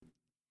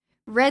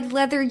Red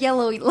leather,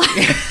 yellow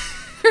leather.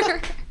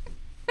 I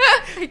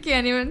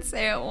can't even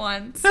say it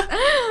once.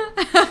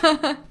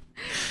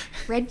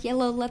 Red,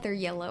 yellow, leather,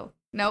 yellow.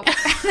 Nope.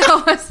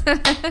 That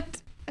wasn't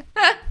it.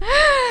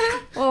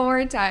 One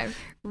more time.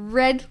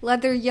 Red,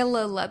 leather,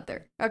 yellow,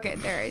 leather. Okay,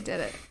 there, I did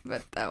it.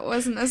 But that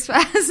wasn't as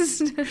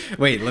fast.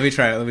 Wait, let me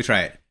try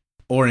it.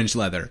 Orange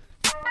leather.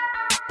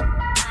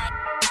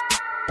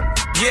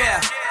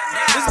 Yeah,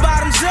 this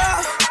bottom's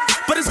up,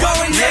 but it's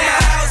going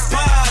down. House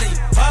party,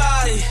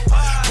 party.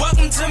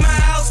 Welcome to my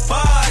house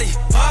party,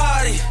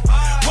 party.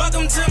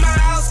 Welcome to my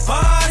house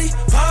party,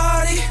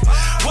 party.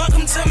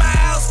 Welcome to my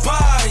house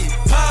party,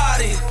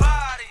 party.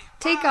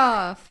 Take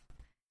off.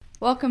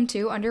 Welcome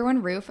to Under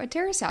One Roof, a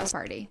terrace house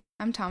party.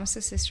 I'm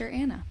Thomas's sister,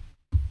 Anna.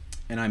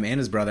 And I'm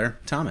Anna's brother,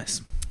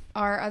 Thomas.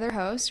 Our other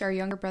host, our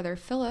younger brother,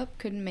 Philip,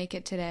 couldn't make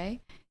it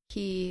today.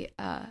 He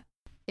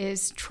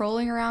is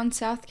trolling around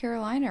South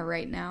Carolina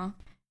right now,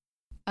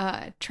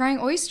 trying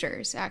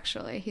oysters,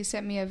 actually. He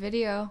sent me a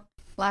video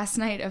last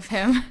night of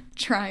him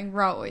trying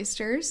raw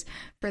oysters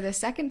for the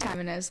second time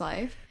in his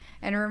life.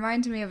 And it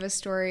reminded me of a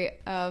story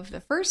of the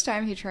first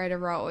time he tried a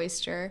raw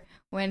oyster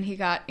when he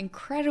got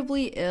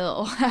incredibly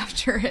ill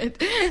after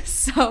it.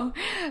 So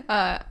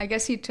I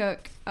guess he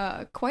took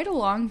quite a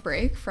long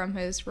break from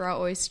his raw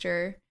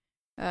oyster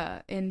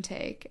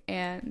intake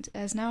and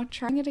is now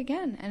trying it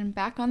again and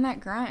back on that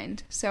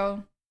grind.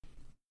 So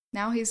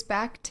now he's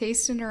back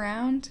tasting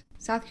around.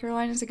 South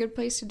Carolina is a good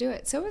place to do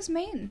it. So is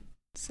Maine.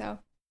 So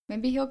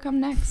maybe he'll come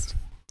next.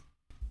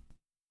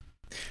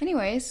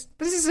 Anyways,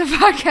 this is a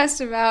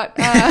podcast about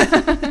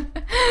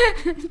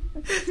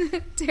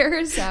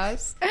Terrace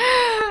House,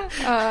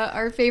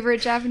 our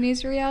favorite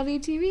Japanese reality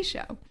TV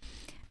show.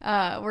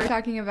 We're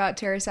talking about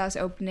Terrace House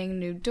opening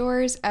new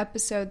doors,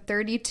 episode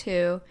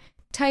 32,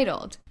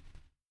 titled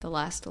The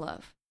Last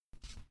Love.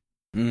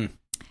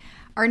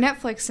 Our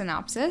Netflix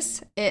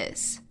synopsis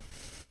is: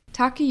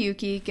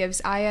 Takayuki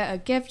gives Aya a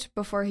gift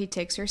before he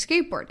takes her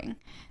skateboarding.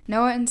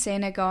 Noah and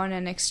Sana go on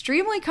an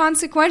extremely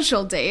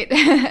consequential date,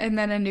 and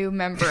then a new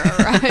member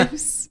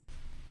arrives.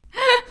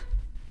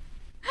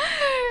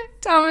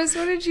 Thomas,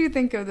 what did you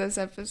think of this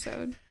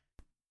episode?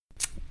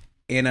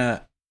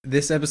 Anna,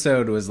 this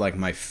episode was like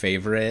my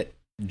favorite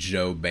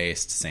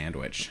Joe-based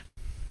sandwich.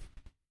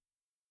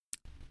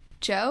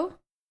 Joe?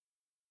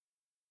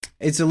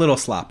 It's a little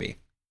sloppy.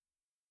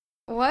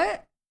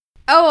 What?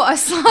 Oh, a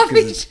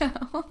sloppy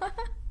Joe.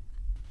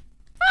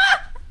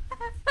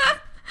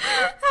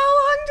 How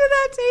long did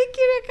that take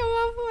you to come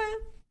up with?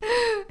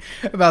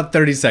 About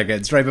 30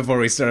 seconds, right before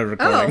we started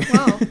recording.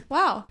 Oh,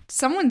 wow.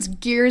 Someone's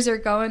gears are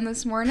going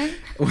this morning.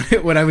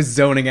 When I was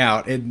zoning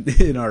out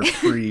in our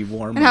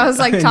pre-warm-up. And I was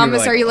like,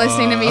 Thomas, are you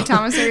listening to me?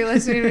 Thomas, are you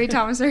listening to me?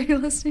 Thomas, are you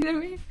listening to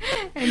me?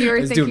 And you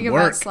were thinking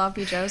about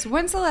sloppy Joes.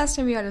 When's the last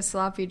time you had a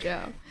sloppy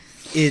Joe?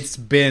 It's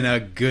been a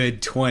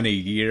good 20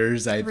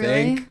 years, I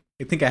think.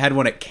 I think I had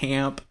one at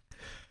camp.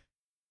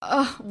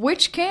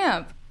 Which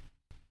camp?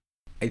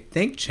 I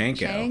think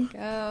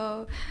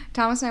Chanko.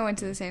 Thomas and I went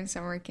to the same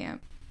summer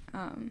camp.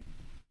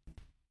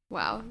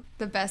 Wow,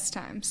 the best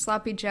time.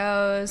 Sloppy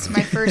Joes,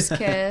 my first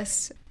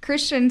kiss.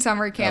 Christian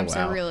summer camps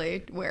are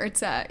really where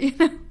it's at, you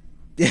know?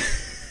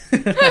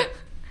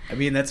 I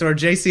mean, that's where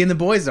JC and the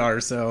boys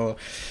are, so.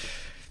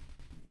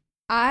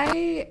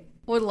 I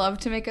would love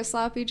to make a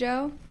sloppy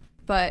Joe,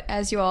 but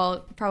as you all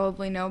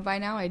probably know by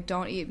now, I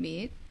don't eat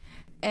meat.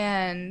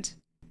 And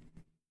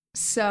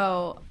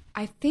so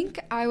I think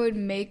I would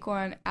make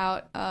one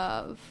out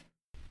of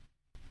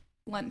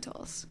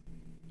lentils.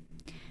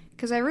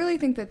 Because I really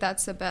think that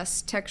that's the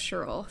best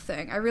textural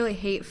thing. I really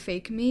hate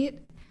fake meat,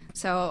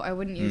 so I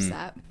wouldn't use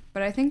that.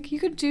 But I think you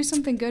could do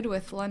something good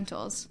with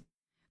lentils.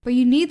 But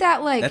you need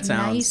that,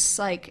 nice,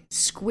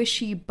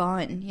 squishy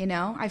bun, you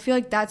know? I feel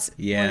like that's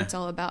what it's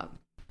all about.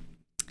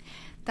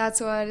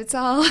 That's what it's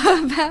all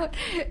about.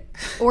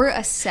 Or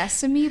a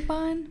sesame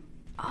bun.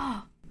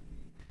 Oh.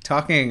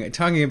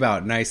 Talking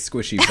about nice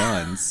squishy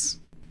buns.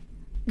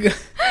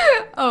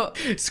 Oh,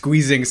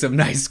 squeezing some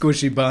nice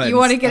squishy buns. You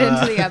want to get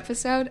into the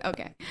episode?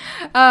 Okay.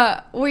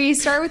 We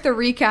start with the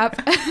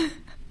recap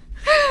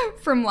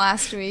from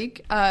last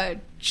week,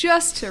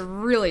 just to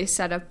really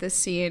set up this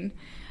scene.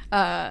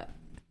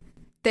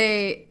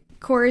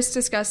 Chorus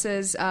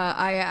discusses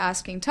Aya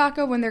asking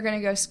Taka when they're going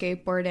to go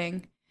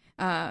skateboarding.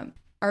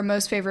 Our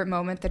most favorite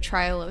moment, the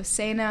trial of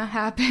Sana,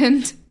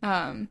 happened.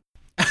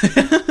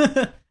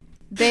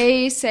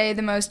 They say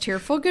the most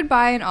tearful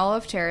goodbye in all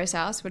of Terrace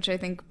House, which I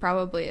think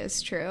probably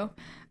is true.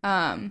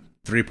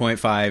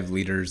 3.5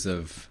 liters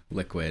of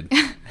liquid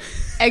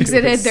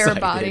exited their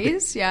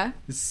bodies. Yeah.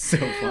 It's so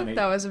funny.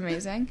 That was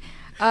amazing.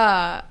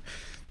 And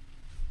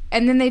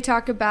then they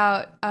talk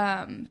about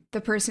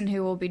the person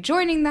who will be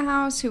joining the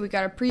house, who we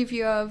got a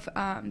preview of.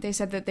 They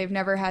said that they've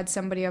never had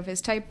somebody of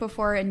his type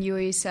before, and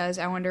Yui says,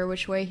 I wonder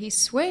which way he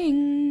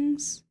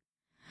swings.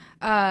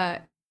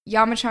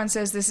 Yamachan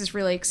says this is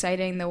really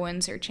exciting. The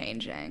winds are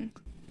changing.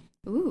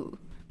 Ooh.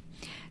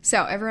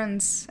 So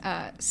everyone's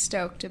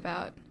stoked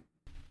about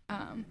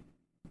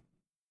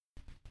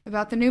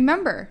the new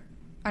member.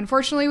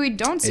 unfortunately, we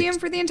don't see him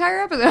for the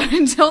entire episode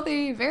until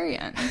the very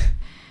end.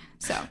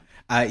 So,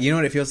 you know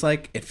what it feels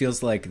like? It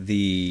feels like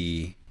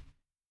the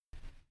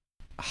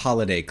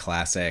holiday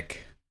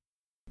classic,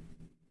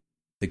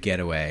 The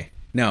Getaway.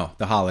 No,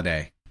 The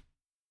Holiday.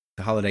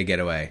 The Holiday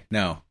Getaway.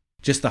 No,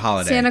 just The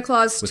Holiday. Santa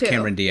Claus with 2.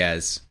 Cameron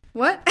Diaz.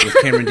 What? With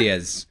Cameron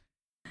Diaz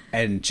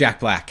and Jack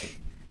Black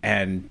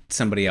and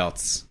somebody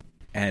else.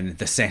 And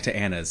the Santa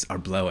Anas are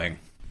blowing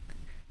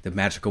the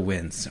magical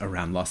winds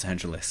around Los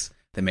Angeles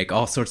that make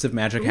all sorts of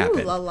magic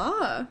happen. Ooh, la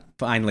la.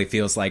 Finally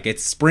feels like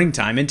it's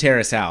springtime in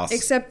Terrace House.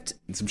 Except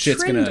and some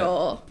shit's Trindle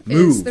gonna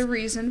move. is the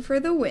reason for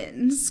the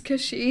winds,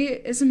 because she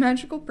is a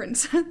magical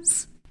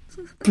princess.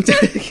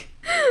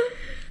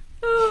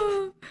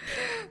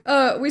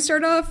 We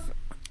start off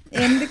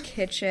in the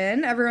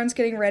kitchen. Everyone's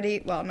getting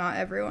ready. Well, not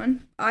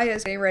everyone.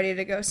 Aya's getting ready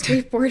to go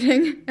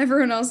skateboarding.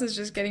 Everyone else is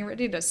just getting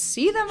ready to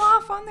see them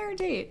off on their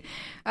date.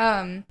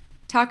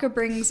 Taka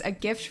brings a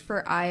gift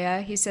for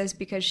Aya. He says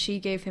because she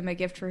gave him a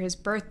gift for his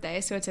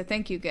birthday, so it's a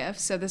thank you gift.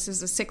 So this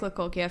is a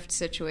cyclical gift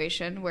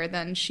situation where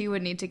then she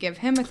would need to give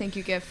him a thank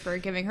you gift for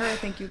giving her a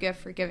thank you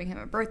gift for giving him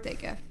a birthday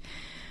gift.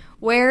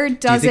 Where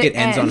does Do you think it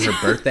it ends end? on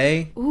her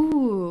birthday?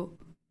 Ooh.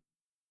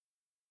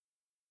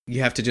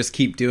 You have to just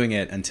keep doing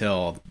it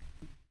until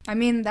I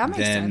mean, that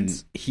makes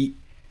sense.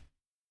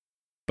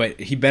 But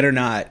he better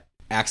not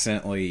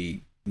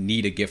accidentally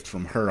need a gift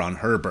from her on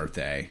her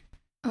birthday.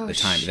 Oh, The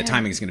shit.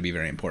 timing is going to be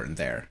very important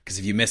there, because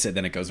if you miss it,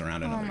 then it goes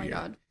around another Oh my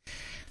year.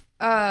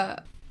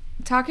 god.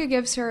 Taka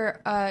gives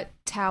her a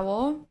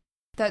towel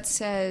that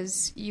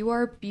says, "You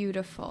are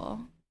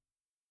beautiful,"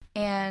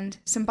 and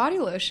some body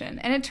lotion.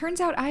 And it turns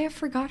out Aya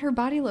forgot her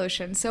body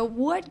lotion. So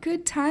what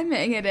good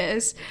timing it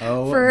is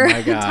for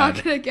my God.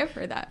 Taka to give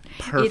her that.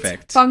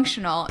 Perfect. It's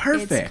functional.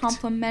 Perfect. It's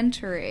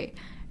complimentary.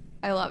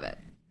 I love it.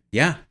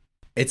 Yeah,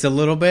 it's a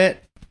little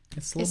bit.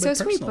 It's It's bit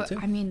so sweet, personal, but too.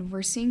 I mean,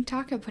 we're seeing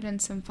Taka put in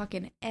some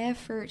fucking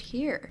effort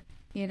here,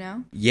 you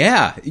know?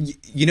 Yeah,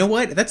 you know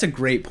what? That's a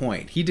great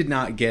point. He did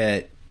not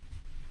get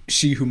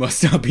She Who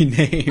Must Not Be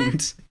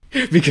Named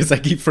because I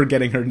keep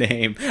forgetting her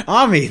name.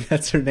 Ami,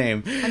 that's her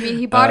name. I mean,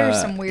 he bought her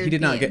some weird he did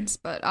not beans,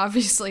 but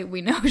obviously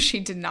we know she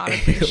did not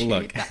appreciate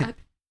Look, that.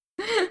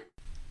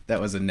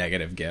 that was a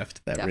negative gift.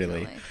 That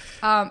Definitely. really.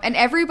 And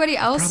everybody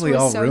else probably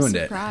was all so ruined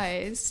it.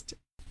 surprised.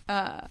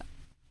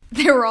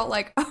 They were all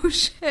like, "Oh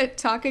shit,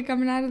 Taka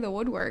coming out of the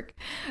woodwork,"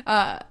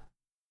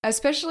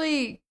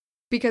 especially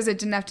because it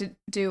didn't have to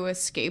do with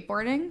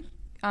skateboarding.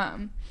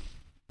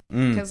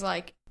 Because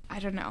like I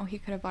don't know, he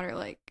could have bought her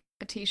like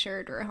a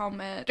t-shirt or a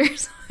helmet or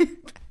something.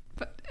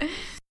 But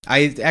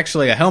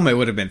A helmet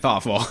would have been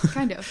thoughtful.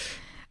 kind of.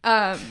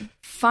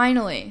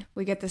 Finally,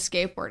 we get the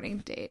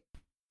skateboarding date.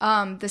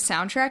 The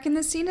soundtrack in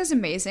this scene is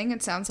amazing.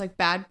 It sounds like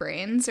Bad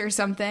Brains or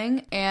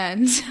something,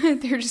 and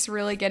they're just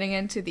really getting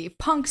into the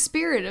punk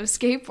spirit of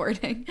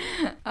skateboarding.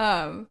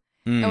 And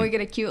we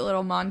get a cute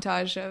little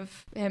montage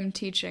of him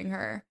teaching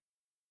her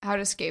how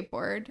to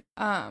skateboard.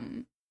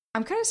 I'm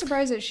kind of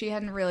surprised that she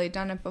hadn't really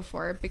done it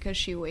before because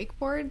she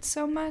wakeboards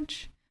so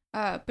much.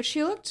 But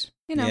she looked,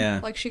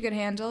 like she could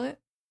handle it.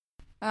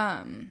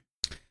 I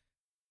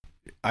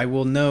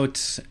will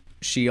note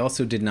she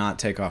also did not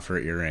take off her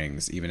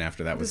earrings even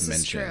after that was This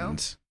is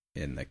mentioned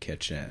in the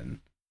kitchen.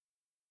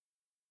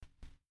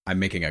 I'm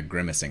making a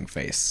grimacing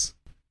face.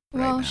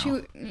 Well, right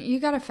now. you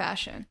gotta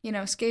fashion,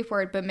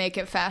 skateboard, but make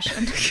it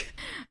fashion.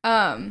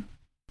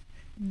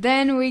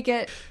 Then we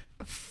get,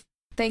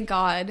 thank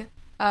God,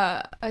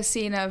 a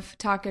scene of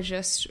Taka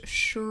just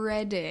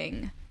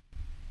shredding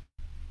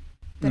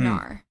the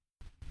Nar.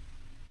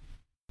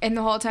 And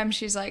the whole time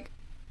she's like,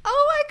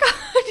 "Oh my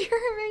God,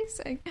 you're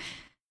amazing."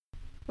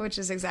 Which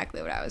is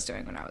exactly what I was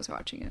doing when I was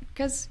watching it,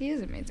 because he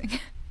is amazing.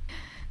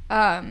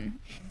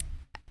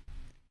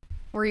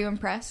 Were you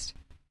impressed?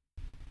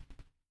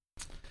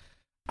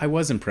 I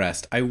was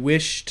impressed. I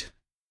wished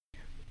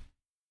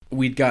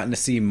we'd gotten to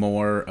see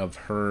more of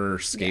her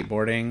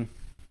skateboarding.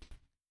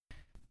 Yeah.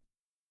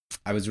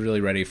 I was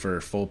really ready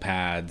for full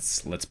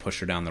pads. Let's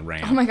push her down the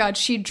ramp. Oh my God,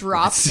 she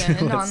dropped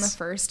in on the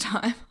first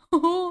time.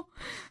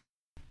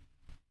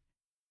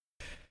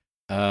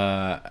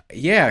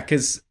 Yeah,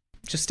 because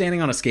just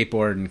standing on a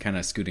skateboard and kind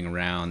of scooting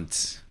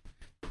around.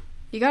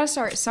 You gotta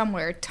start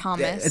somewhere,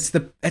 Thomas. It's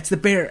the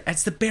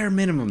bare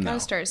minimum, though. Gotta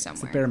start somewhere.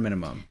 It's the bare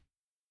minimum.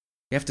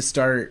 You have to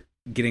start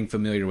getting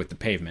familiar with the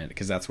pavement,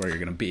 because that's where you're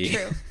gonna be.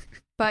 True.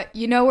 But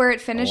you know where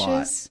it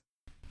finishes?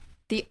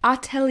 The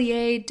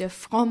Atelier de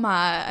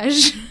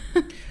Fromage.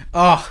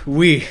 Oh,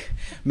 oui.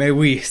 Mais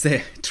oui,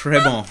 c'est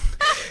très bon.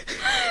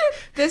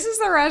 This is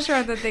the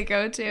restaurant that they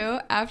go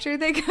to after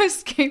they go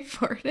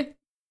skateboarding,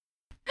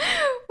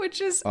 which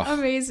is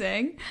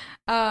amazing.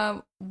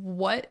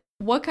 What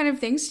kind of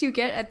things do you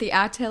get at the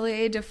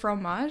Atelier de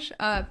Fromage?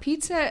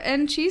 Pizza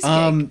and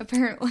cheesecake,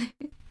 apparently.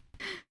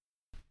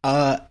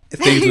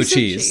 Things with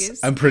cheese.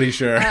 I'm pretty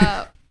sure.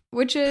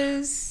 Which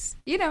is,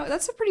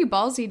 that's a pretty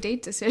ballsy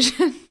date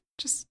decision.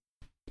 Just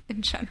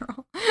in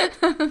general.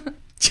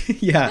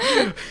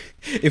 Yeah.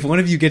 If one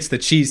of you gets the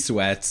cheese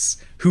sweats,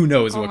 who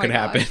knows what my could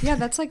happen. gosh. Yeah,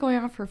 that's like going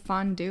out for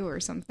fondue or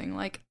something.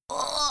 Like,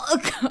 oh,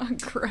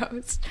 God,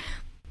 gross.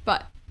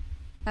 But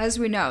as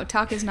we know,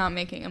 Taka's not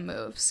making a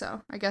move,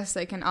 so I guess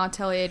they can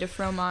atelier de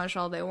fromage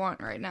all they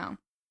want right now.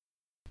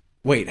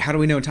 Wait, how do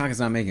we know Taka's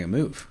not making a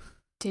move?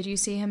 Did you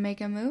see him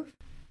make a move?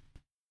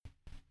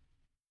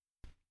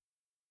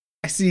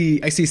 I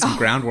see some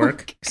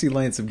groundwork. Okay. I see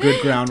laying some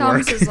good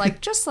groundwork. Thomas is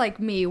like, just like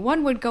me,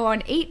 one would go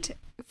on 8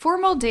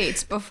 formal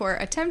dates before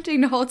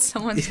attempting to hold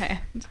someone's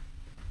hand.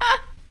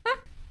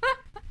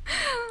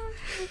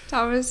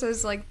 Thomas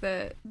is like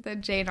the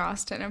Jane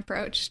Austen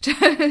approach to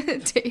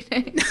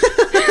dating,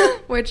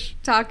 which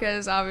Taka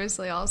is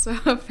obviously also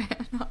a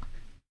fan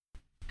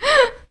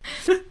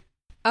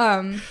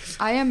of.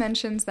 Aya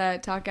mentions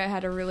that Taka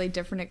had a really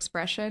different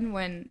expression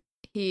when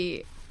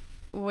he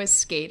was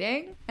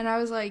skating, and I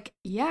was like,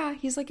 yeah,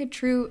 he's like a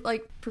true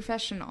like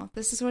professional.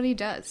 This is what he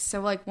does.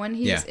 So like when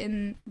he's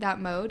in that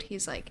mode,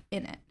 he's like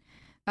in it.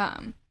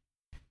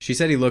 She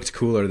said he looked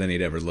cooler than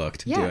he'd ever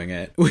looked doing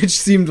it, which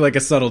seemed like a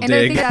subtle dig. And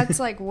I think that's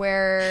like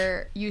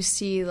where you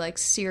see like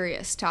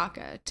serious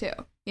Taka too,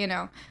 you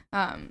know?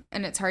 And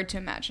it's hard to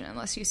imagine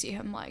unless you see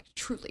him like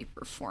truly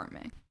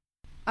performing.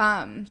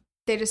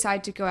 They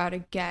decide to go out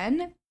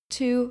again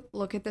to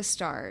look at the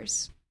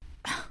stars.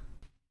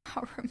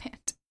 How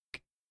romantic.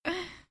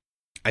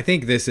 I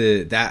think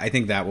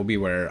that will be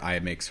where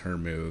Aya makes her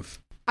move.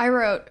 I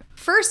wrote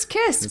first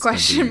kiss ?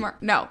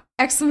 No,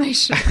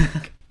 exclamation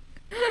mark.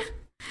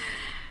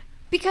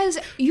 Because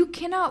you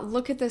cannot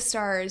look at the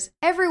stars.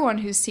 Everyone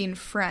who's seen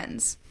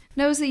Friends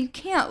knows that you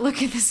can't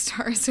look at the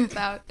stars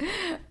without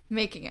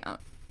making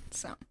out.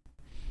 So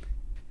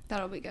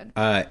that'll be good.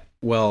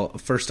 Well,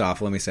 first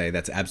off, let me say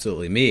that's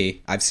absolutely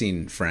me. I've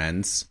seen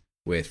Friends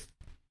with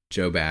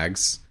Joe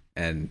Baggs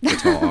and the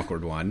tall,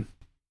 awkward one,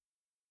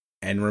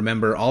 and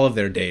remember all of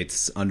their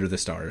dates under the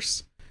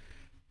stars.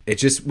 It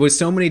just was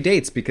so many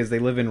dates because they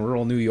live in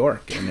rural New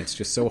York, and it's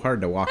just so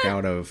hard to walk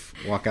out of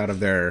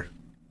their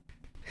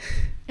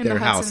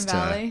house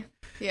Valley.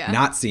 To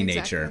not see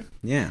nature.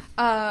 Yeah.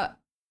 I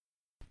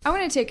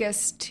want to take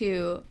us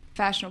to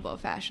fashionable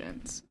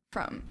fashions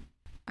from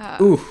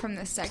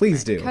this segment.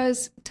 Please do.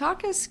 Because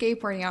Taka's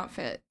skateboarding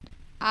outfit,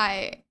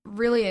 I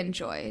really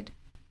enjoyed.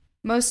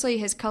 Mostly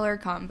his color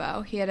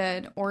combo. He had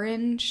an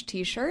orange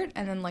t-shirt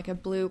and then like a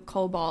blue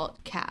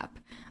cobalt cap.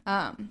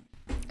 And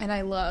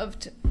I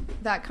loved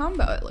that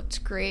combo. It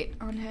looked great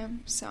on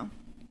him. So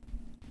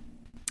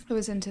I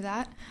was into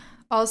that.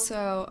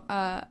 Also,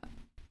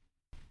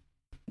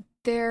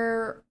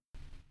 there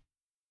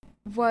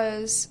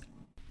was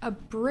a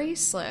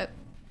bracelet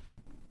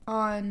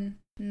on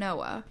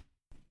Noah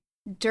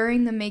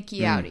during the Makey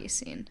Outie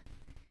scene.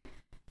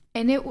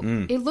 And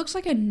it looks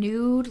like a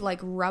nude, like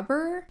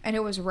rubber, and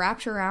it was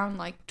wrapped around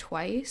like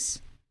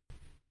twice.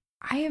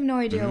 I have no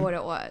idea what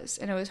it was,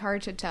 and it was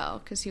hard to tell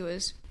because he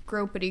was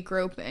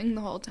groping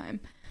the whole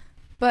time.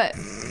 But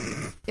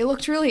it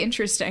looked really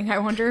interesting. I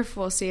wonder if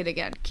we'll see it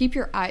again. Keep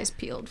your eyes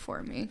peeled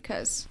for me,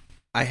 because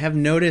I had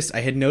noticed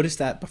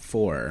that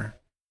before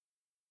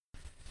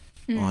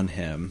on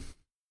him,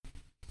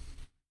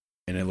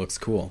 and it looks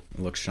cool.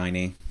 It looks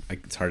shiny.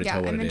 It's hard to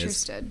tell what it is. Yeah, I'm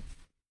interested.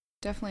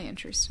 Definitely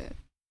interested.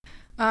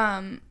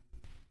 Go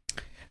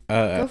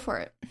for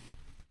it.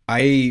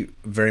 I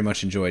very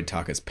much enjoyed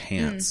Taka's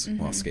pants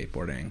while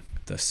skateboarding.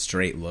 The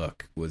straight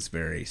look was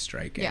very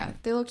striking. Yeah,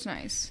 they looked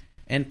nice.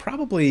 And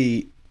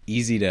probably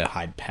easy to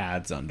hide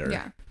pads under.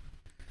 Yeah.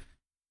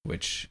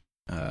 Which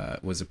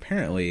was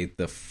apparently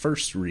the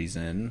first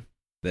reason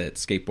that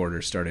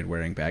skateboarders started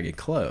wearing baggy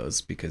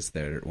clothes, because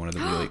they're one of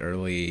the really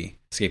early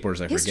skateboarders,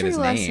 I forget his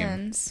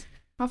lessons.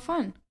 How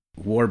fun.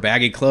 Wore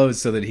baggy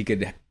clothes so that he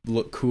could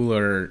look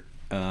cooler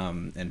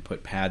and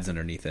put pads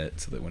underneath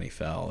it so that when he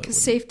fell...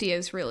 Because safety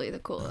is really the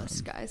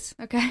coolest, guys.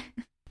 Okay?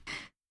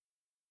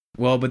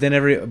 Well, but then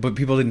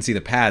people didn't see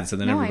the pads, so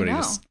then everybody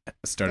just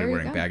started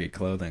wearing baggy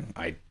clothing.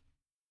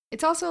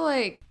 It's also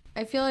like,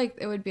 I feel like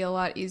it would be a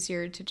lot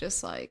easier to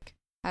just like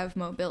have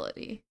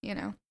mobility, you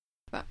know?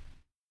 But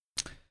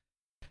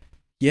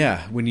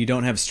yeah, when you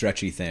don't have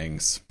stretchy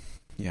things,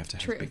 you have to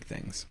have big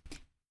things.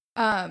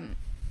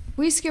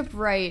 We skipped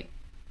right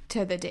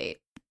to the date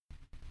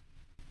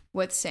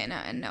with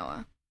Sena and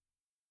Noah.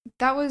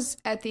 That was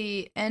at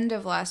the end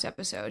of last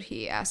episode.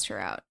 He asked her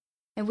out,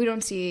 and we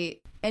don't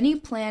see any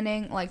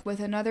planning. Like with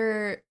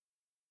another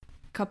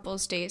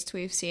couple's dates,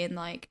 we've seen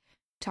like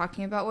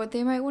talking about what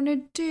they might want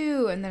to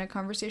do, and then a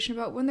conversation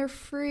about when they're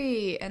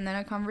free, and then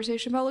a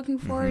conversation about looking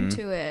forward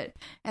to it,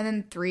 and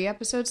then 3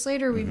 episodes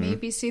later we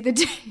maybe see the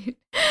date.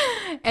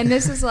 And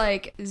this is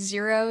like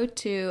 0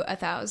 to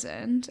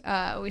 1,000.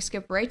 We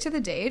skip right to the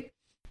date.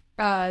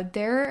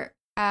 They're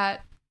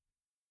at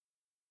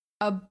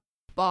a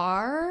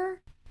bar.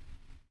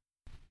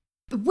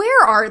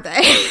 Where are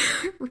they?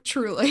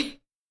 Truly.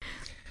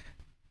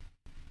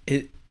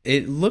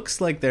 It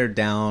looks like they're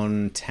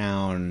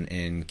downtown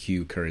in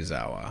Q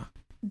Kurosawa.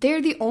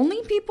 They're the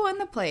only people in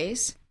the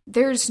place.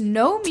 There's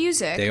no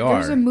music. They are.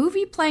 There's a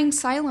movie playing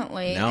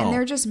silently, No. and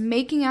they're just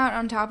making out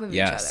on top of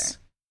each other.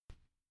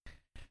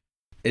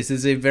 This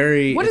is a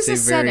very What is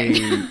this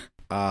setting?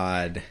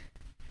 Odd.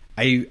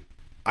 I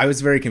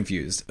was very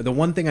confused. The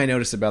one thing I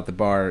noticed about the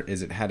bar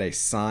is it had a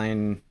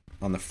sign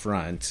on the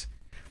front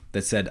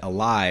that said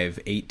 "Alive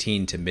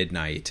 18 to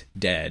midnight,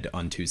 dead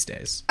on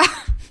Tuesdays."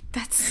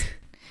 That's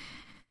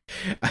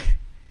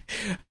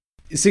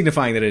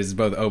signifying that it is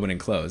both open and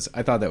closed.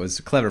 I thought that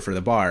was clever for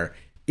the bar.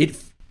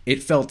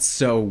 It felt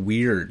so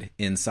weird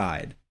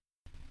inside.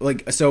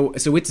 Like so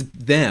it's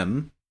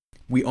them.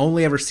 We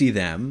only ever see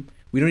them.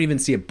 We don't even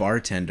see a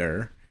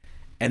bartender.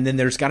 And then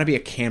there's got to be a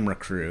camera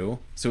crew.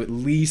 So at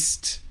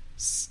least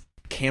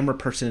camera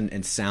person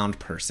and sound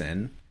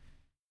person.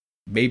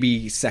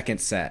 Maybe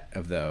second set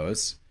of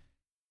those.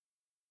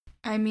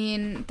 I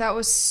mean, that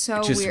was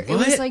so Just weird.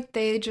 what? It was like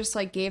they just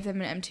like gave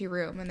them an empty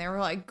room and they were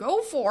like,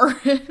 "Go for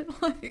it."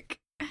 Like,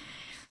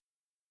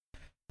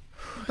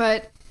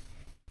 but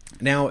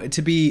Now,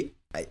 to be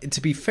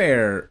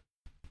fair,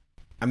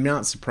 I'm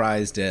not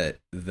surprised at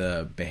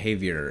the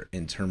behavior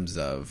in terms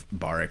of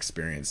bar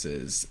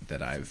experiences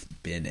that I've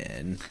been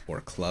in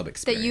or club that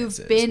experiences.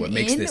 you've been What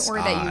makes in this or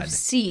odd, that you've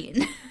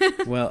seen.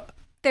 well,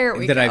 There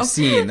we that go. I've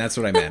seen. That's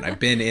what I meant. I've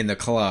been in the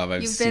club.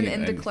 You've been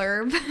in the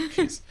club.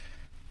 Jeez.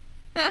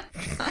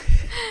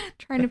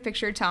 Trying to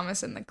picture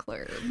Thomas in the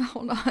club.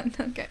 Hold on.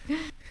 Okay.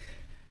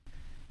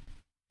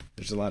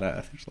 There's a lot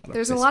of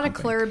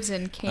Clurbs clurbs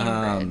in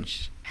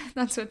Cambridge.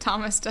 That's what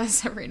Thomas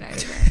does every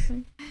night.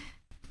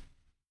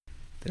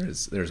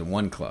 Apparently. There's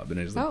one club, and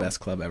it is the best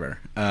club ever.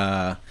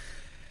 Oh,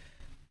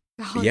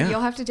 Yeah.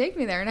 You'll have to take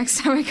me there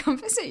next time I come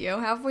visit you.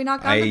 Have we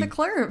not gone to the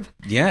club?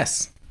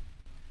 Yes.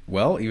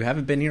 Well, you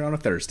haven't been here on a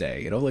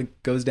Thursday. It only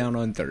goes down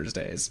on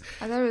Thursdays.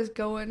 I thought it was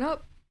going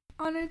up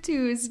on a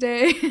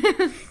Tuesday.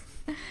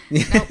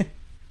 Nope.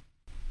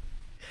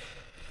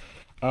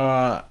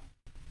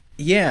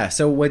 Yeah,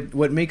 so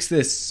what makes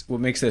this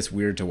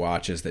weird to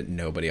watch is that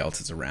nobody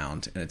else is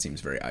around and it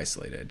seems very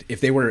isolated.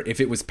 If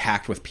it was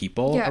packed with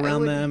people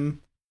around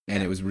them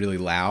and it was really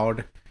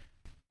loud.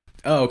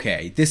 Oh,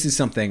 okay, this is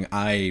something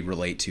I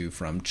relate to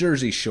from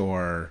Jersey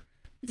Shore,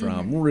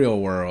 from Real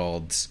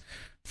World,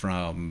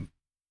 from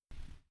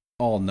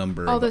all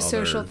the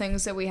social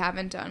things that we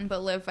haven't done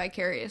but live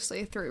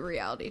vicariously through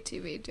reality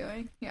TV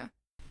doing. Yeah.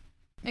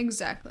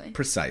 Exactly.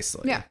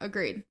 Precisely. Yeah,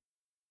 agreed.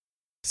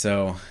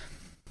 So,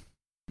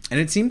 and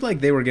it seemed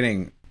like they were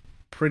getting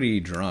pretty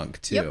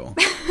drunk too.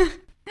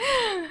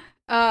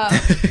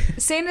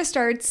 Sana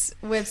starts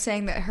with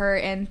saying that her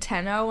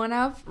antenna went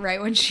up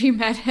right when she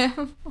met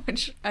him,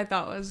 which I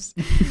thought was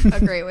a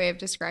great way of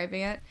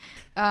describing it.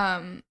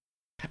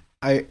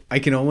 I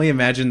can only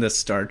imagine the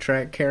Star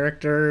Trek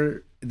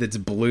character that's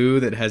blue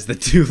that has the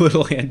two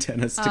little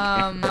antennas sticking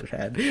out of her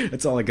head.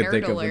 That's all I could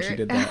think of when she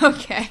did that.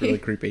 Okay. It's really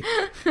creepy.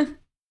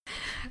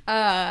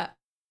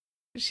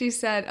 She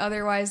said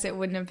otherwise it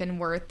wouldn't have been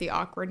worth the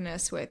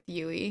awkwardness with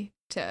Yui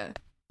to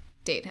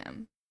date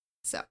him.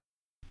 So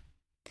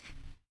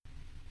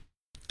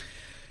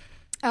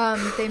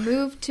they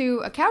moved to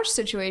a couch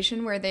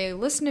situation where they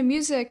listen to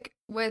music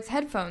with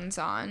headphones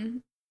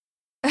on.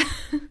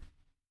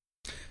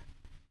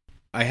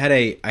 I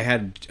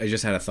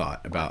just had a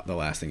thought about the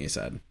last thing you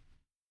said.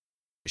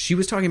 She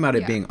was talking about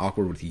it being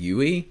awkward with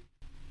Yui.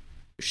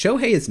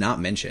 Shohei is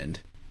not mentioned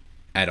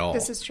at all.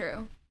 This is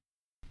true.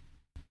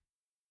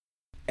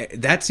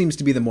 That seems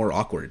to be the more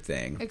awkward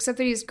thing. Except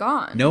that he's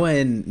gone. Noah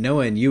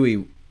and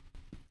Yui.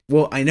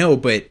 Well, I know,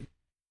 but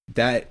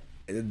that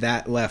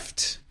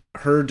left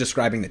her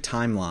describing the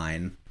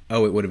timeline.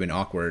 Oh, it would have been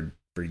awkward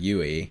for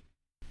Yui,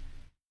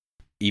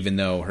 even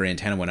though her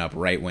antenna went up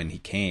right when he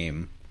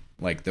came.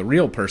 Like the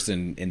real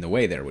person in the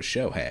way there was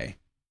Shohei.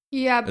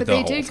 Yeah, but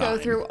they did go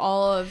through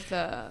all of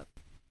the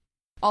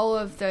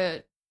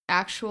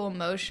actual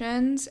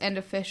motions and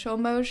official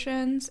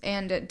motions,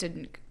 and it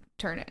didn't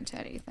turn into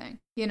anything,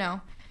 you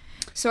know?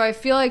 So I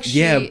feel like as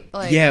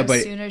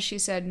soon as she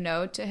said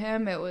no to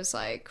him, it was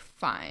like,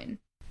 fine,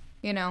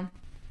 you know?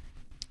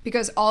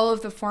 Because all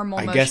of the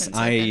formal motions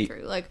I've been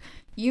through. Like,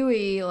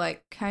 Yui,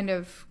 like, kind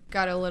of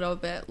got a little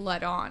bit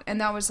let on, and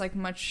that was, like,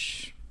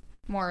 much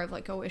more of,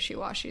 like, a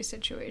wishy-washy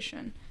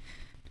situation.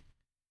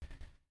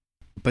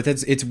 But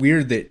it's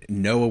weird that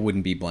Noah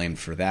wouldn't be blamed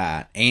for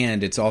that.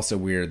 And it's also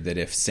weird that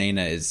if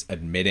Sana is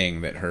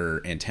admitting that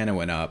her antenna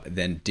went up,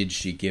 then did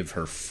she give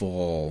her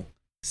full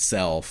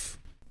self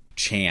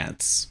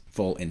chance,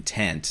 full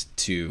intent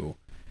to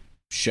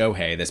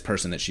Shohei, this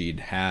person that she'd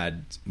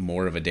had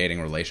more of a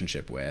dating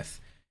relationship with?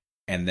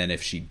 And then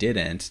if she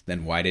didn't,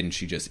 then why didn't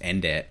she just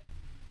end it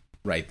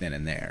right then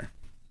and there?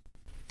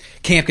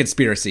 Camp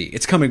Conspiracy.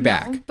 It's coming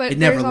back. But it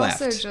never there's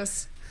left. Also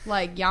just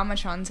like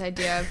Yamachan's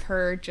idea of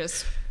her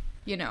just,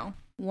 you know,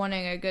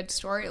 wanting a good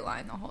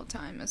storyline the whole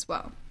time as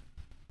well.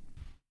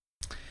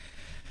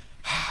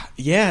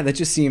 Yeah, that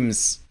just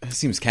seems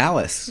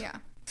callous. Yeah.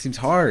 Seems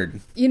hard.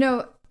 You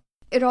know,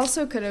 it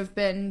also could have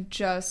been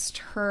just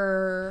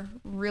her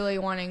really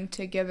wanting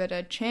to give it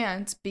a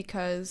chance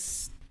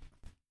because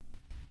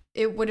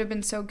it would have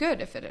been so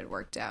good if it had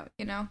worked out,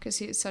 you know, because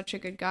he's such a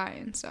good guy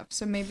and stuff.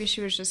 So maybe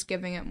she was just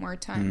giving it more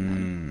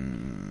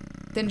time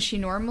than she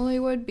normally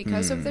would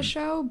because of the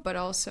show, but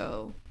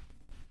also,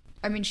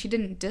 I mean, she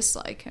didn't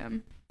dislike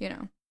him, you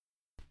know.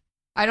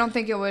 I don't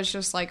think it was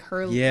just like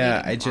her leading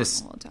him on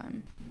the whole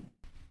time.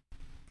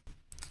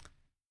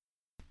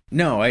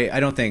 No, I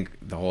don't think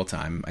the whole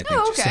time. I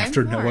think just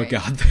after Noah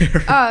got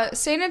there.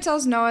 Sana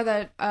tells Noah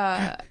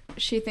that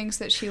she thinks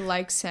that she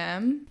likes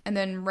him, and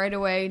then right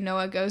away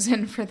Noah goes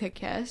in for the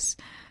kiss.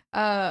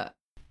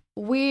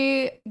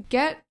 We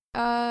get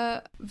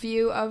a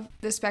view of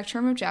the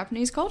spectrum of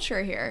Japanese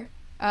culture here,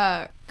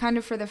 kind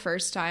of for the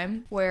first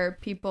time, where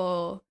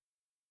people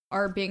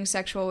are being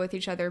sexual with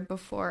each other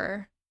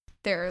before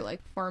they're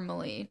like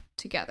formally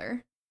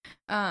together.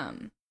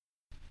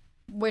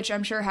 Which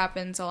I'm sure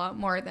happens a lot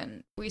more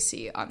than we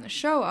see on the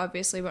show,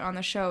 obviously, but on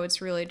the show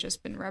it's really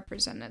just been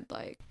represented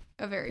like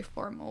a very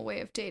formal way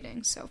of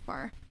dating so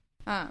far.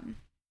 And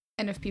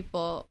if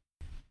people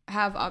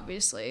have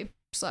obviously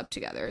slept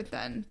together,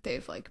 then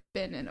they've like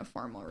been in a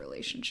formal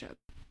relationship.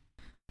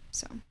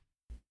 So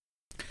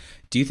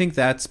do you think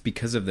that's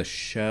because of the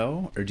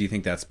show, or do you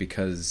think that's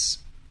because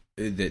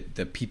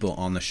the people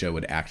on the show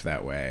would act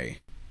that way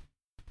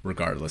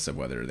regardless of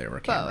whether there were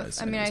cameras?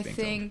 Both. I mean, I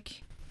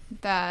think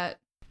that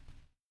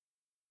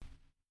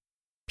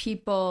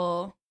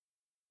people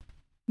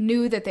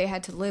knew that they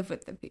had to live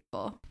with the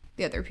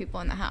other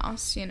people in the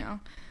house, you know,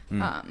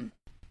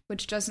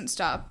 which doesn't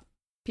stop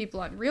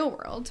people on Real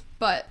World,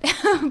 but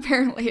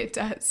apparently it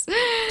does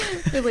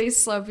at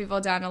least slow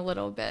people down a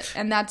little bit.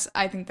 And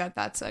I think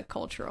that's a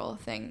cultural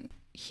thing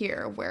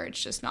here where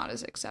it's just not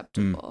as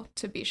acceptable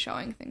to be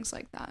showing things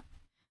like that.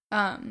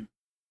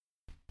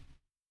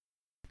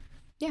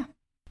 Yeah.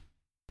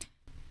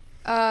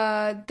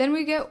 Then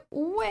we get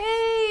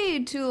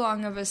way too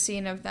long of a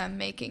scene of them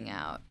making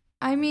out.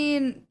 I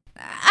mean,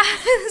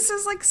 this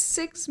is like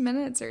 6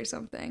 minutes or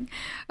something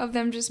of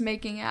them just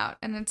making out,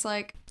 and it's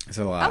like, it's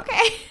a lot.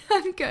 Okay,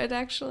 I'm good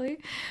actually.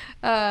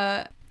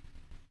 As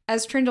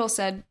Trindle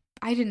said,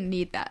 I didn't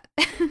need that.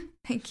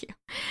 Thank you.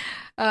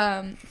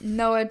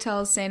 Noah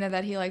tells Sana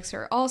that he likes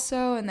her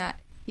also, and that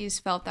he's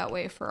felt that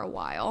way for a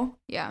while.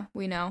 Yeah,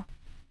 we know.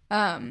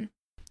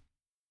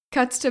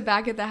 Cuts to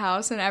back at the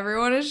house, and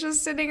everyone is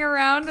just sitting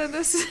around, and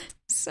this is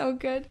so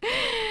good.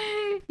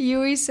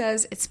 Yui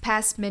says, "It's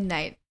past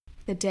midnight.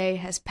 The day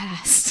has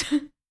passed."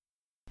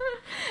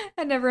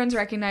 And everyone's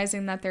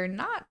recognizing that they're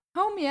not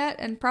home yet,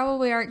 and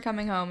probably aren't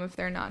coming home if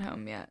they're not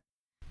home yet.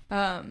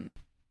 And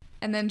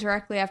then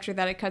directly after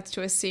that, it cuts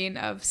to a scene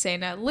of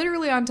Sana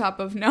literally on top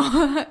of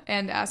Noah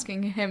and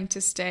asking him to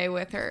stay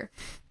with her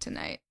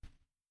tonight.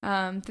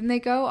 Then they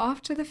go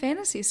off to the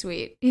fantasy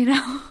suite, you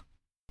know?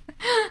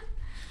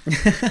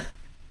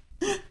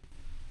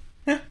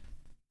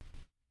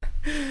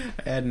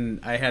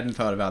 I hadn't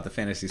thought about the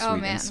fantasy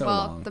suite in so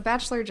long. The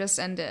Bachelor just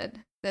ended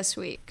this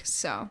week,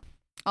 so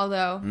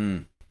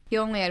although he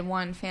only had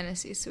one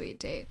fantasy suite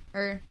date,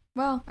 or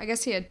well, I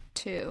guess he had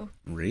two.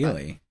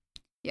 Really?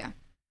 Yeah,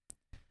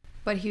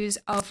 but he was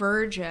a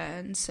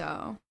virgin,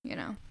 so you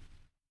know.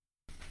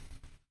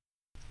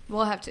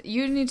 We'll have to.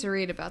 You need to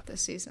read about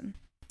this season.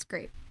 It's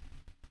great.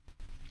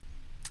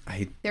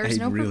 I really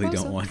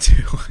proposal? Don't want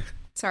to.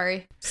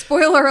 Sorry.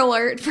 Spoiler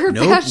alert for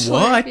Bachelor.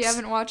 What? If you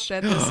haven't watched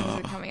it, this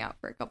isn't coming out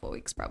for a couple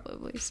weeks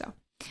probably. So,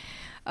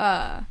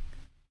 yeah.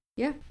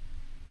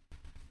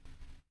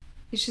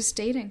 He's just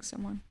dating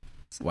someone.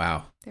 So,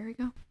 wow. There we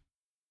go.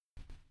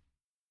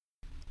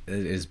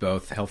 It is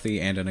both healthy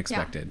and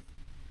unexpected.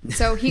 Yeah.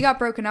 So he got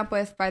broken up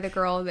with by the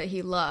girl that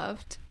he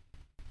loved.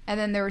 And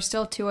then there were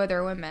still two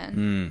other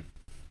women.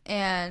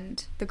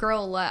 And the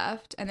girl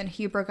left. And then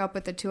he broke up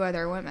with the two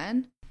other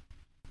women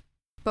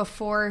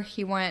before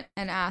he went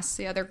and asked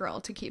the other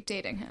girl to keep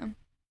dating him.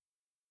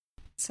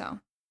 So,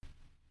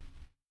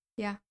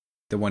 yeah.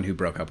 The one who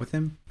broke up with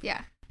him?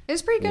 Yeah. It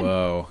was pretty good.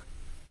 Whoa.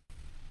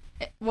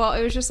 It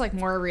was just like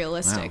more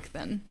realistic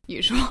than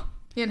usual,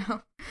 you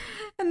know?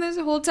 And this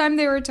whole time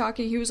they were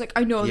talking, he was like,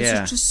 I know, this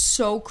is just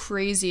so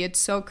crazy. It's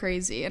so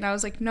crazy. And I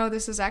was like, no,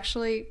 this is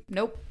actually,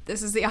 nope.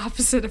 This is the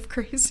opposite of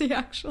crazy,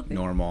 actually.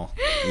 Normal.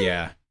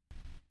 Yeah.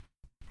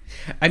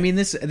 I mean,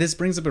 this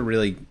brings up a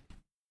really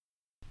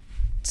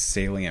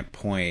salient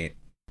point,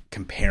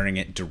 comparing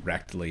it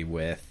directly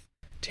with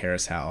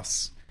Terrace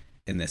House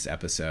in this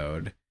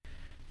episode,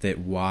 that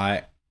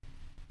why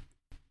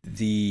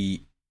the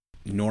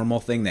normal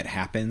thing that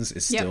happens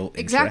is still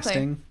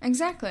interesting.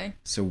 Exactly.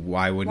 So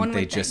why wouldn't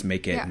they just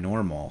make it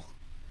normal?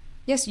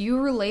 Yes, you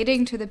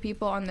relating to the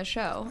people on the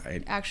show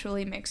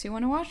actually makes you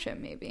want to watch it,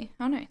 maybe.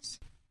 How nice.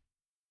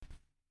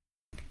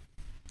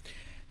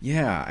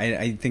 Yeah,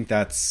 I think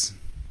that's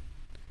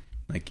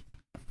like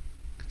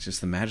just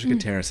the magic of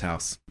Terrace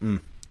House.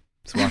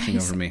 It's washing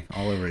over me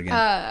all over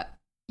again.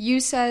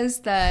 Yu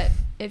says that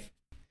it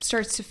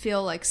starts to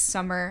feel like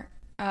summer.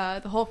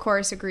 The whole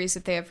chorus agrees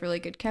that they have really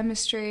good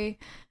chemistry.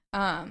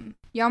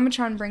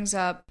 Yamachan brings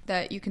up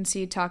that you can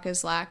see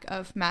Taka's lack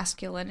of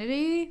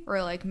masculinity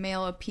or like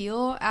male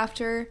appeal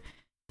after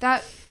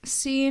that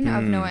scene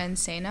of Noah and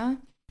Sana.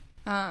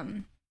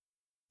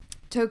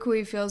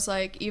 Tokui feels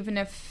like even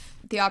if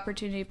the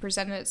opportunity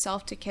presented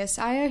itself to kiss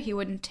Aya, he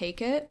wouldn't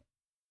take it.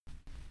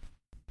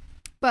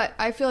 But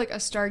I feel like a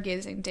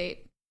stargazing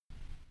date,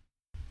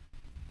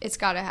 it's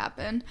gotta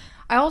happen.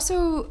 I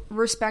also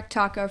respect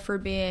Taka for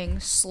being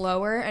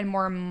slower and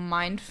more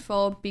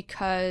mindful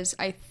because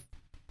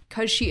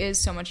she is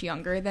so much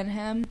younger than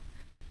him.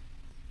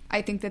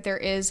 I think that there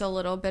is a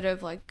little bit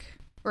of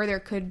or there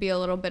could be a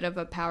little bit of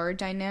a power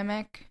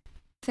dynamic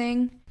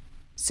thing.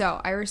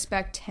 So I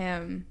respect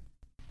him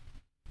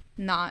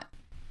not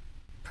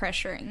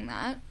pressuring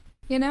that,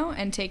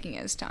 and taking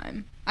his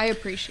time. I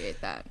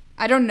appreciate that.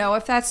 I don't know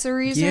if that's the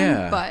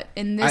reason, but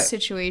in this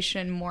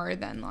situation more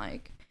than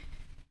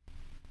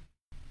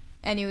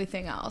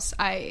anything else,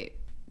 I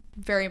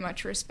very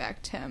much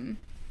respect him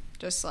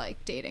just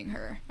dating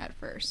her at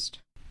first.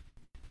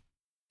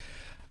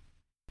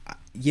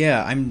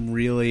 Yeah,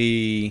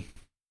 I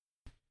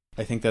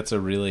think that's a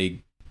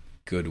really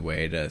good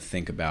way to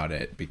think about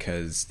it,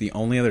 because the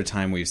only other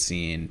time we've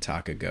seen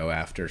Taka go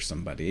after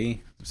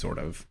somebody, sort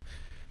of,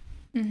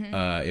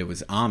 it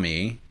was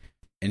Ami,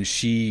 and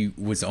she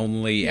was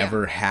only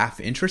ever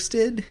half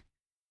interested.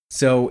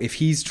 So if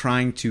he's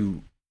trying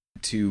to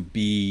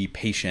be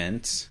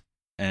patient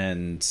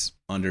and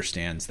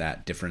understands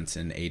that difference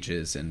in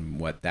ages and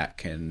what that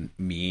can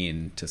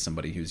mean to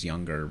somebody who's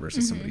younger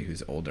versus somebody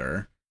who's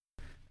older,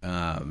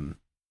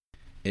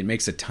 it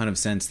makes a ton of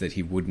sense that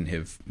he wouldn't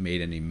have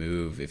made any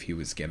move if he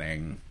was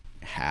getting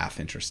half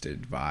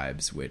interested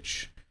vibes,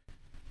 which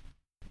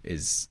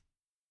is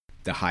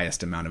the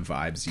highest amount of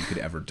vibes you could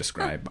ever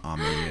describe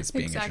Ami as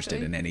being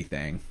interested in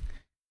anything.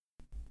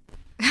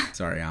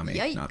 Sorry, Ami.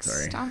 Yikes, not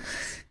sorry. Thomas.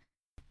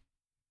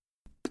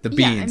 The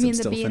beans. I'm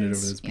still offended over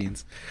those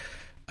beans.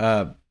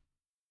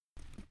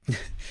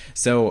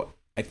 So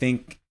I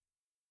think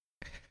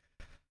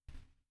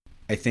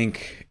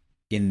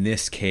in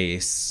this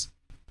case,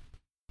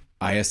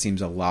 Aya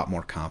seems a lot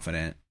more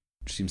confident.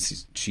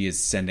 She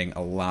is sending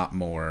a lot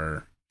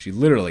more. She's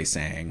literally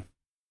saying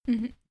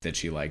that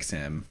she likes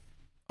him,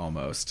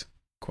 almost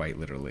quite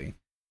literally,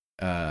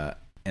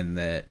 and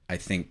that I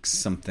think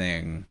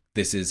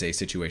this is a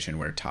situation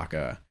where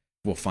Taka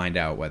will find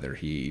out whether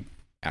he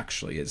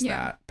actually is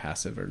that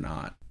passive or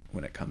not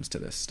when it comes to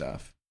this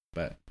stuff.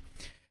 But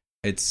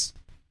it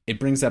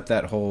brings up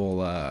that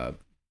whole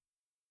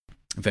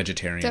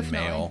vegetarian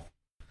male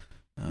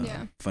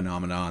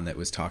phenomenon that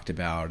was talked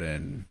about,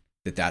 and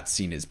that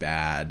scene is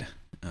bad,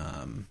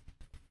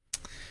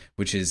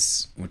 which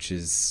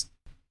is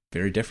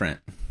very different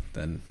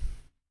than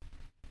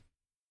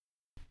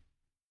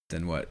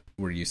what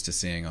we're used to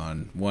seeing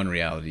on one,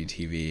 reality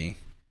TV,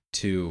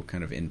 two,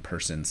 kind of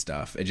in-person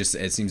stuff.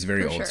 It seems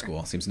very old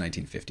school. It seems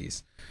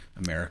 1950s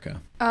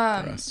America for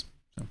us.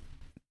 So.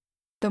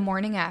 The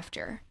morning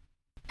after.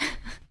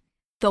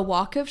 The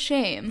walk of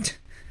shame.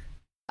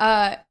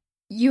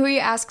 Yui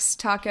asks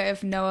Taka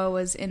if Noah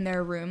was in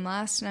their room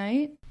last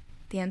night.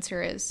 The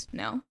answer is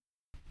no.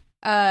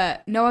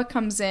 Noah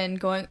comes in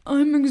going,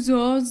 I'm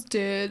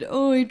exhausted.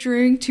 Oh, I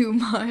drank too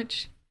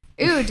much.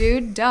 Ew,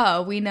 dude,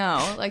 duh, we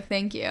know.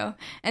 Thank you.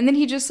 And then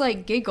he just,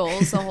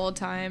 giggles the whole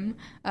time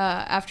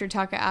after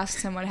Taka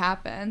asks him what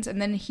happened.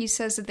 And then he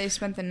says that they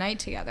spent the night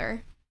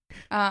together.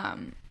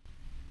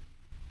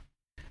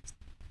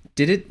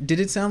 Did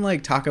it sound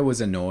like Taka was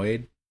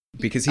annoyed?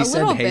 Because he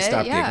said, hey,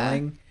 stop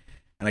giggling.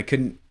 And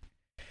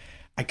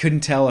I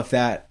couldn't tell if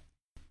that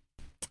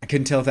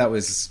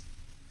was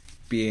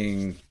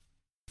being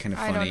kind of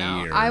funny. I don't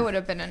know. Or I would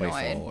have been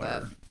annoyed,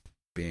 or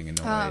being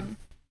annoyed.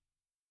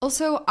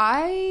 Also,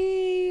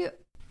 I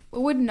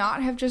would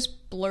not have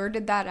just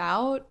blurted that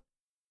out.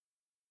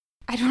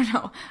 I don't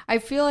know. I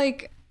feel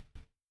like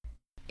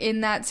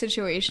in that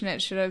situation,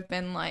 it should have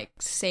been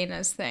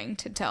Seina's thing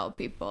to tell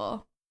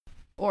people,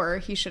 or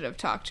he should have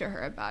talked to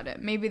her about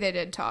it. Maybe they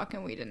did talk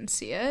and we didn't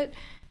see it,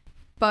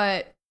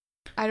 but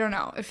I don't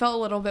know. It felt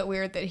a little bit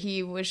weird that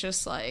he was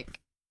just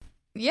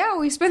yeah,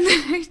 we spent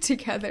the night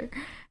together.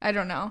 I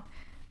don't know.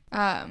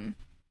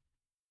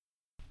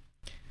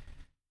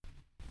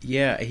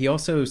 Yeah, he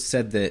also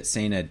said that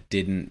Seina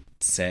didn't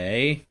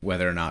say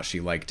whether or not she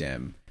liked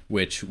him,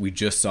 which we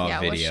just saw a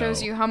video. Which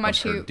shows you how much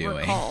he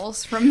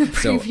recalls from the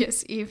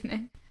previous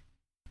evening.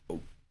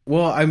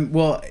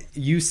 Well,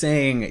 you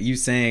saying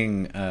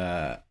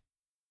that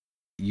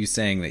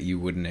you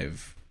wouldn't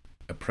have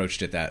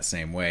approached it that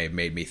same way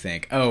made me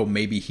think, oh,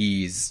 maybe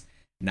he's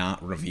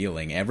not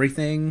revealing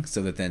everything,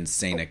 so that then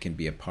Seina can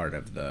be a part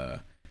of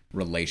the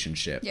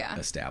relationship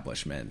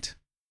establishment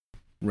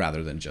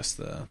rather than just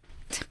the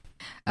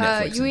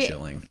Netflix and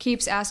chilling.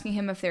 Keeps asking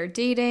him if they're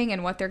dating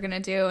and what they're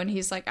gonna do, and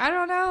he's like, I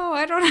don't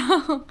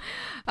know.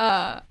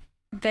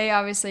 They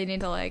obviously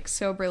need to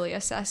soberly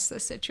assess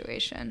the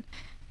situation.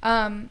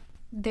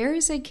 There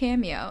is a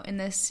cameo in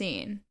this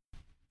scene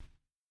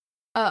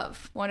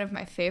of one of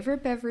my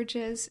favorite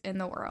beverages in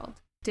the world.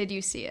 Did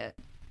you see it?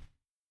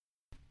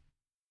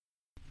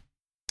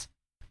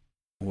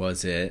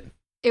 Was it?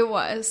 It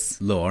was.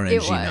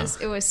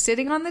 L'Orangina. It was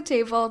sitting on the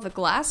table, the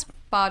glass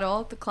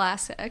bottle, the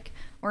classic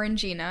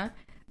Orangina.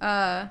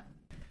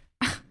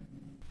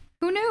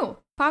 Who knew?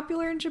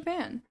 Popular in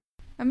Japan.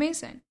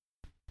 Amazing.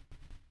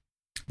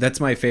 That's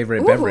my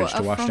favorite Ooh, beverage to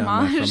a wash down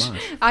my fromage.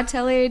 fromage.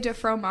 Atelier de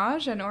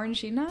fromage and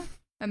orangina.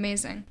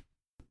 Amazing.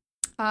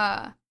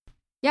 Yeah,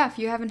 if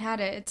you haven't had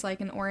it, it's like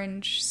an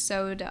orange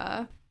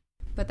soda,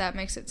 but that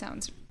makes it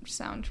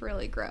sound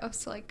really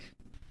gross. Like,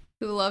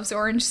 who loves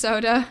orange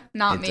soda?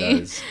 Not It me.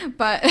 does.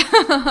 But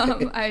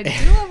I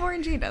do love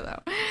orangina,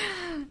 though.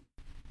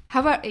 How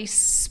about a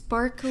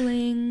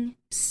sparkling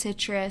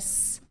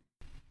citrus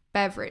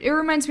beverage? It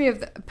reminds me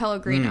of the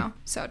Pellegrino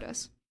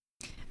sodas.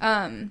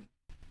 Try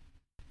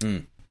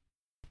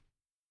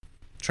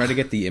to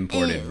get the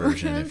imported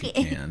version if you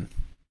can.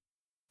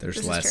 There's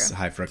This is less true.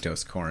 high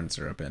fructose corn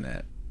syrup in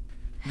it.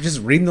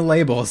 Just reading the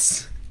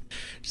labels.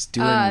 Just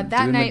doing That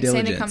doing night, my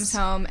Sana diligence. comes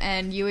home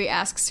and Yui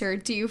asks her,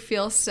 "Do you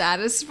feel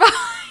satisfied?"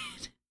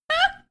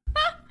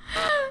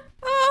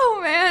 Oh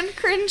man,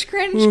 cringe.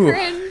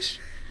 Ooh.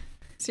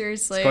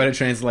 Seriously, It's quite a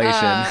translation.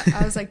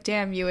 I was like,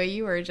 "Damn, Yui,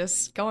 you were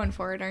just going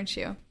for it, aren't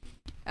you?"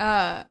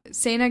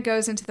 Sana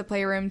goes into the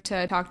playroom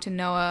to talk to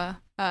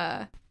Noah.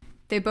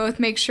 They both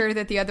make sure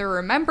that the other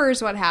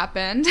remembers what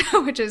happened,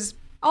 which is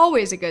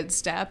always a good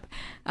step.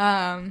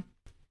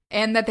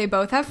 And that they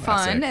both have fun,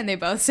 Classic. and they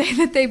both say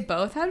that they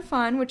both had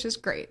fun, which is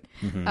great.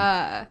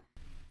 Noah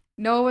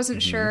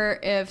wasn't sure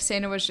if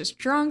Sana was just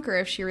drunk or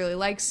if she really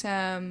likes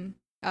him,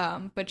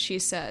 but she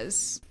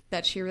says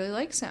that she really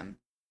likes him.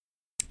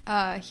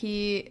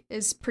 He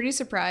is pretty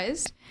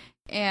surprised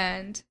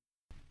and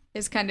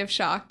is kind of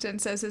shocked and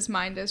says his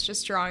mind is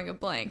just drawing a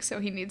blank, so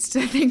he needs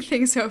to think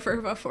things over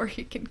before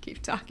he can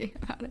keep talking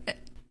about it.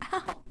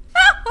 Ow.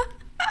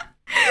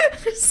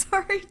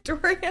 Sorry,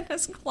 Dorian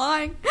is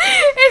clawing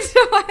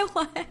into my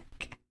leg.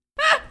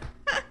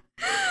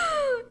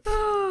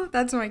 Oh,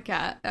 that's my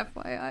cat,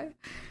 FYI.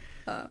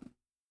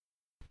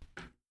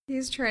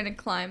 He's trying to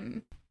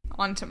climb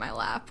onto my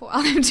lap while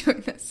I'm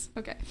doing this.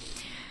 Okay.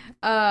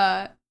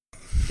 The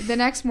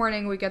next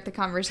morning, we get the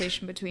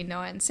conversation between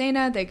Noah and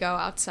Sana. They go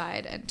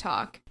outside and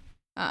talk.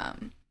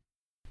 Noah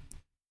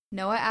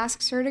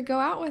asks her to go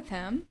out with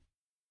him.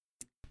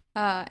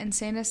 And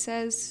Sana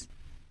says,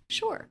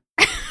 sure.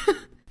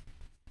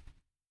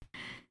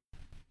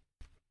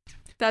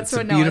 That's It's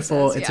what a Noah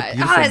beautiful- says. it's a Yeah.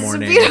 beautiful It's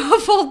morning. a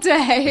beautiful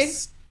day.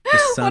 The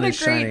sun What a is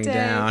shining great day.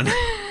 down.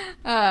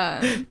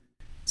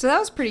 So that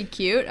was pretty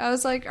cute. I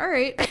was like, all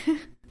right.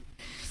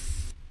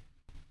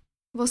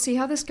 We'll see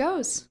how this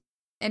goes.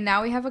 And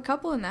now we have a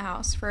couple in the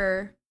house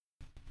for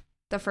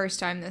the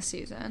first time this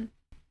season.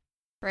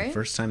 Right?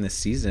 First time this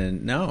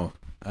season. No.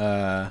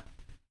 Oh,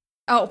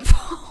 my Obs.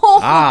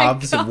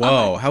 God.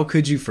 Whoa. How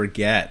could you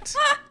forget?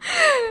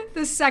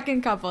 The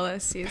second couple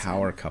this season.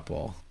 Power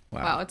couple.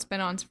 Wow, it's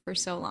been on for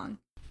so long.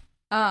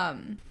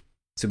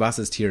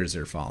 Tsubasa's tears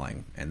are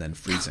falling and then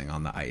freezing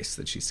on the ice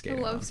that she's I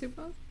skating love on.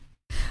 Suba.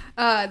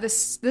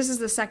 This is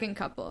the second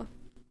couple.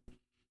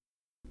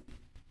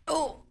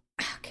 Oh,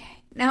 okay.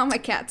 Now my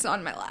cat's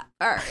on my lap.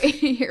 All right,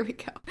 here we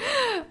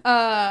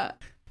go.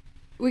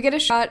 We get a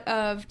shot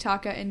of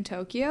Taka in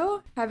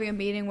Tokyo having a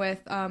meeting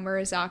with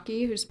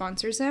Murasaki, who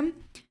sponsors him.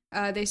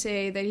 They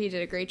say that he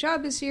did a great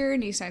job this year,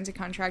 and he signs a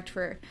contract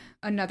for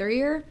another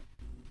year.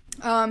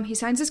 He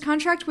signs his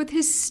contract with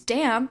his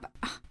stamp.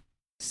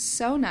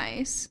 So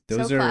nice.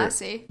 So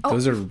classy.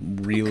 Those are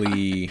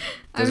really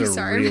those I'm are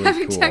sorry, really I'm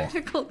having cool.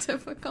 technical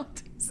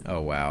difficulties.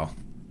 Oh wow.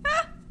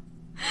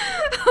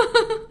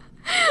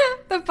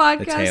 The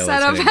podcast tail is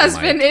setup hitting the has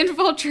mic. been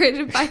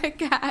infiltrated by a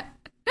cat.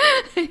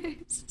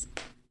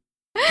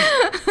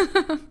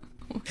 Oh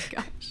my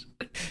gosh.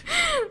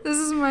 This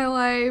is my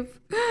life.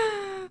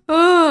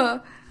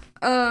 Ugh.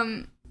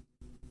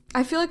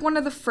 I feel like one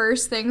of the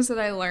first things that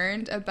I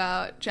learned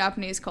about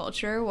Japanese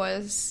culture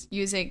was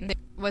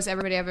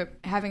everybody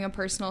having a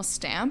personal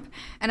stamp,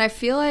 and I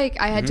feel like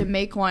I had to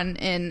make one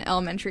in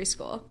elementary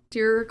school. Do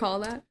you recall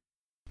that?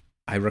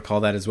 I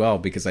recall that as well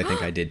because I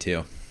think I did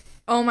too.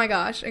 Oh my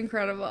gosh,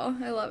 incredible.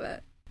 I love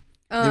it.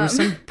 There was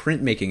some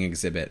printmaking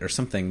exhibit or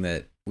something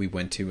that we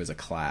went to as a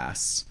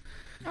class.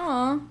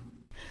 Aw.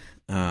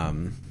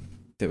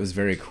 That was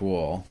very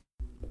cool.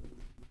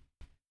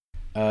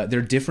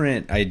 They're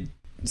different.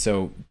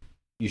 So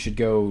you should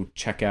go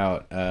check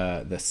out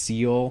the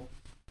SEAL,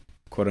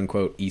 quote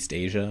unquote, East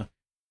Asia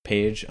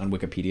page on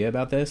Wikipedia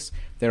about this.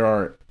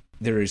 There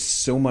is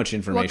so much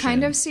information. What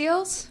kind of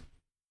seals?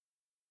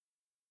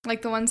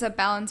 Like the ones that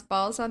balance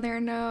balls on their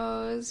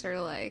nose,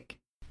 or like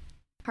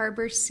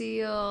harbor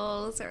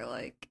seals, or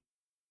like...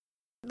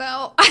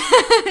 No.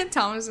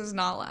 Thomas is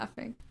not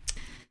laughing.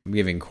 I'm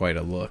giving quite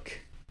a look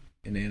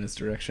in Anna's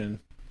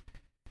direction.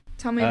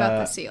 Tell me about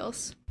the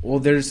seals. Well,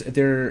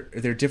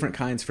 they're different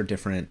kinds for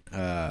different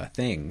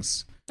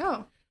things.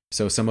 Oh.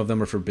 So some of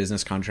them are for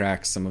business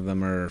contracts, some of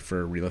them are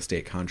for real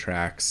estate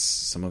contracts,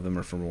 some of them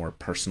are for more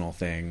personal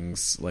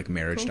things like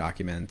marriage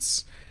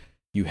documents.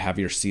 You have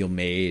your seal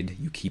made,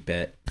 you keep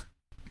it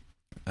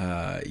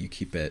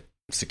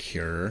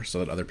secure so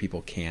that other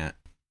people can't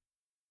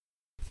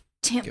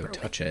Tamper go with.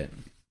 touch it.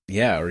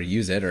 Yeah, or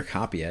use it or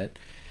copy it.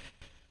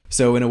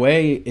 So in a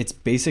way, it's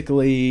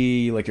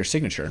basically like your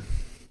signature.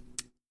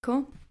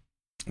 Cool.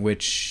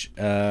 which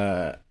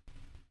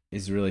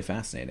is really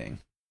fascinating.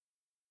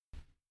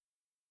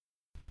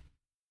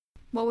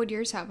 What would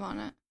yours have on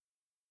it?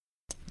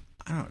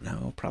 I don't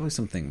know. Probably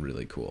something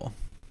really cool.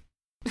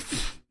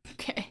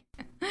 Okay.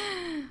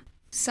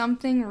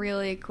 Something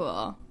really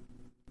cool.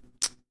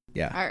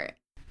 Yeah. All right.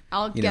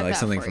 I'll You get know, like that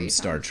something for from you,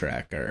 Star Tom.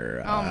 Trek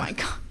or... Oh my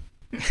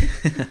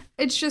god.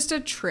 It's just a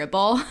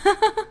tribble.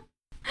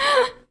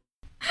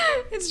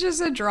 It's just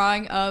a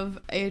drawing of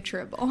a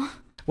tribble.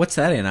 What's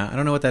that, Anna? I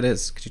don't know what that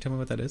is. Could you tell me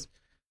what that is?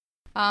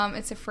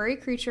 It's a furry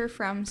creature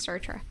from Star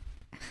Trek.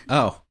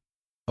 Oh,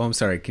 I'm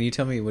sorry. Can you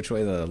tell me which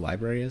way the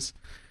library is?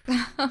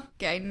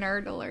 Okay,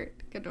 nerd alert.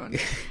 Good one.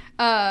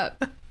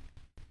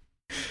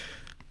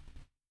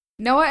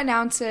 Noah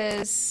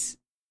announces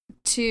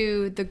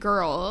to the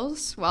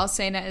girls while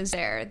Sena is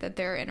there that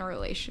they're in a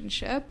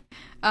relationship.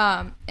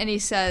 And he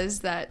says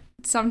that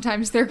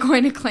sometimes they're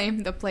going to claim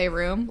the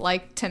playroom,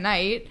 like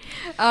tonight.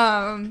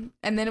 And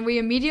then we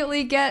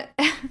immediately get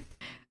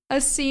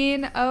a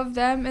scene of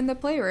them in the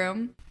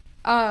playroom.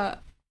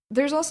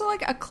 There's also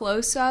like a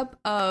close-up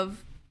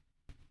of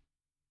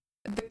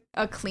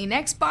a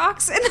Kleenex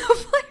box in the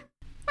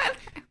playroom.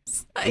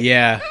 Like,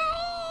 Yeah.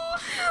 oh,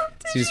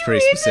 She's did you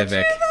pretty read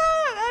specific. into that?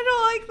 I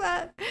don't like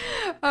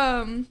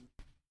that.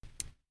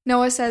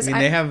 Noah says, I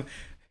mean,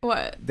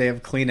 what? they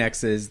have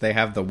Kleenexes. They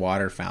have the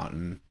water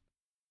fountain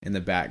in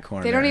the back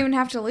corner. They don't even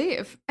have to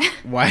leave.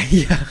 Why?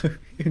 Yeah.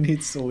 Who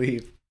needs to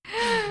leave?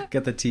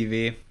 Get the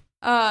TV.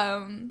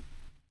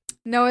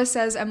 Noah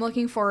says, I'm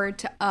looking forward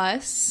to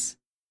us.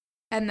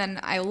 And then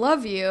I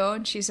love you.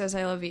 And she says,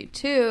 I love you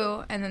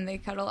too. And then they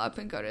cuddle up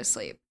and go to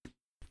sleep.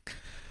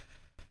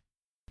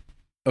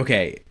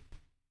 Okay.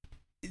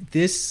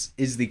 This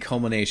is the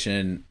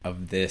culmination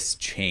of this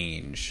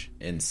change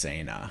in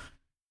Sena.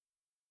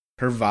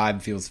 Her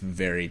vibe feels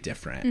very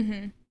different.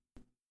 Mm-hmm.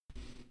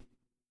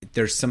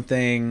 There's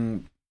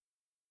something...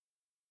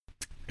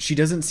 She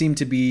doesn't seem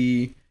to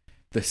be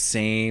the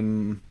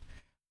same...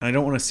 I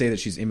don't want to say that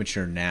she's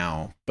immature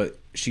now, but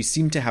she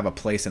seemed to have a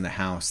place in the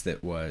house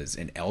that was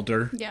an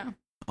elder,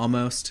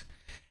 almost.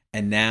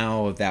 And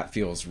now that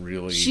feels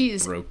really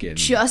She's broken.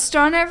 Just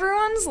on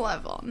everyone's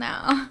level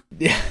now.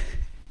 Yeah.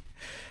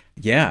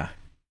 Yeah.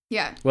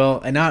 Yeah.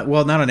 Well, not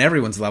on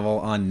everyone's level,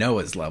 on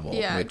Noah's level,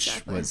 Yeah, which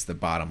exactly. was the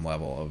bottom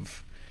level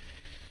of.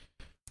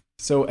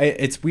 So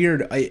it's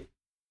weird.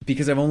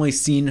 Because I've only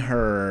seen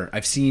her.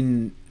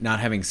 Not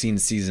having seen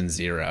season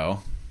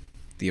 0,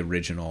 the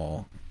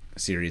original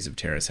series of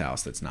Terrace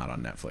House that's not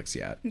on Netflix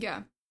yet.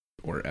 Yeah.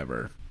 Or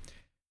ever.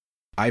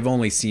 I've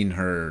only seen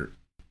her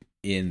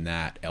in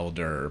that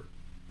elder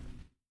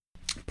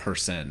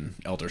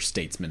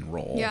statesman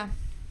role. Yeah.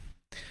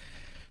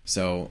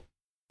 So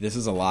this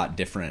is a lot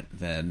different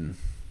than...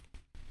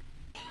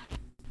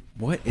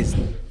 What is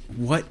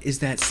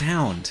that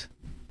sound?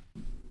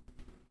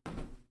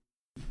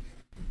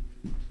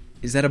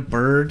 Is that a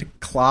bird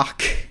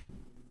clock?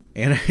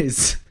 Anna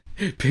has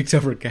picked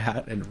up her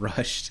cat and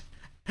rushed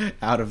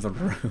out of the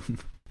room.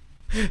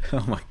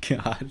 Oh my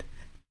god.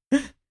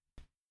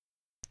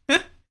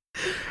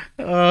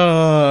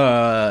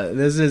 Oh,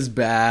 this is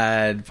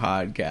bad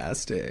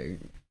podcasting.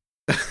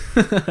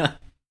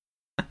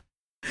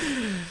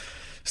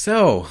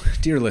 So,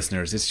 dear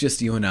listeners, it's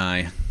just you and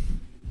I.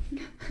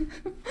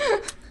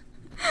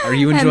 Are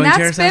you enjoying and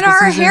Terrace that's House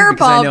been this our season?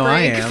 Because I hairball know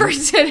I break am. for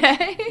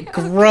today.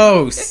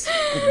 Gross.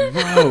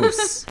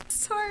 Gross.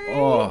 Sorry.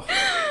 Oh.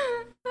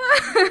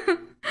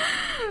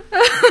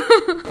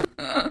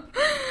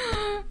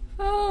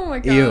 Oh my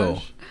gosh. Ew.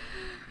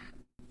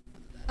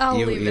 I'll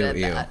Ew, leave ew, it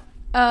ew. at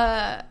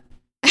that.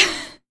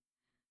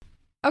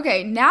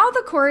 Okay, now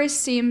the chorus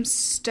seems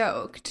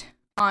stoked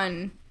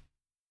on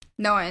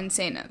Noah and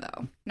Sena,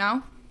 though.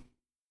 No?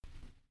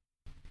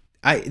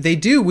 They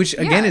do, which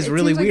again is it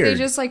really seems like weird. they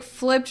just like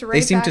flipped right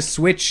They seem back to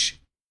switch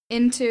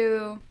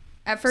into.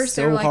 At first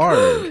they so were like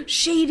hard.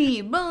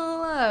 shady, blah, blah,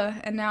 blah,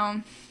 and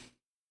now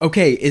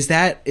Okay, is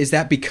that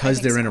because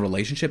think they're in a so.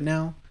 relationship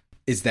now?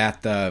 Is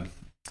that the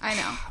I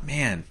know.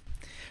 man?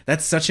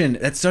 That's such an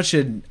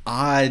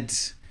odd.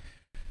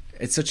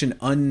 It's such a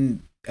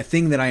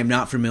thing that I am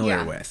not familiar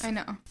Yeah, with. I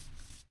know.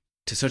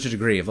 To such a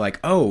degree of like,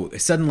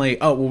 suddenly,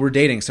 well, we're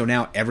dating, so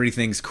now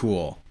everything's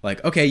cool.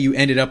 Like, okay, you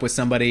ended up with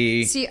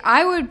somebody. See,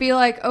 I would be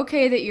like,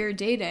 okay, that you're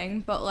dating,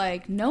 but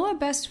like Noah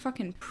best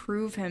fucking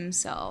prove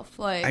himself.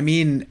 Like, I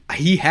mean,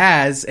 he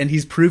has, and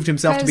he's proved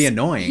himself to be 'cause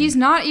annoying. He's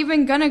not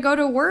even gonna go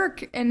to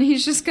work, and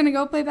he's just gonna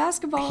go play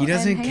basketball. He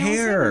doesn't and hang out with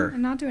care. Sena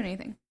and not do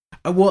anything.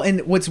 Well,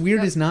 and what's weird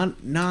Yep. is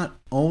not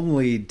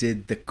only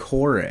did the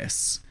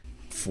chorus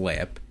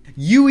flip,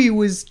 Yui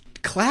was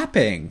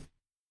clapping.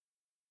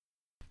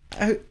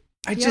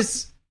 I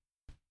just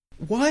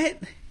what?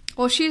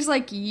 Well, she's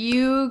like,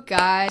 you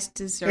guys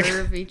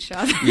deserve each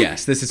other.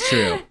 Yes, this is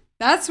true.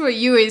 That's what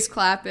Yui's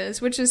clap is,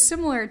 which is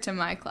similar to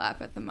my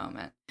clap at the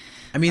moment.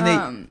 I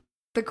mean,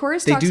 the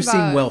chorus they talks do about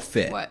seem well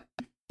fit. What?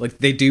 Like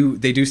they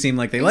do seem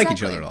like they like each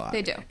Exactly. other a lot.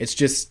 They do. It's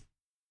just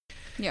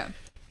Yeah.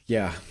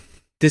 yeah.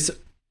 This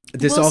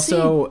We'll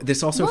also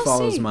see. We'll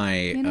follows see, my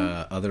you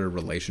know? other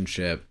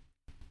relationship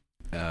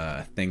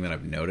thing that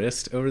I've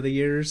noticed over the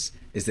years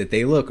is that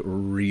they look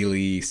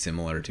really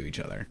similar to each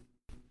other.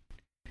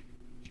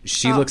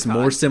 She looks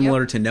more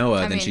similar to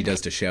Noah than she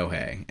does to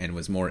Shohei, and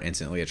was more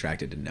instantly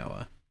attracted to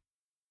Noah.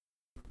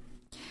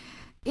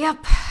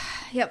 Yep.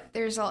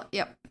 There's all.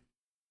 Yep.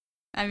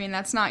 I mean,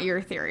 that's not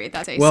your theory.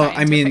 That's a well.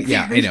 I mean, theory.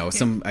 yeah, I know.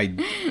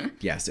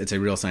 Yes, it's a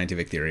real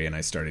scientific theory, and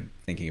I started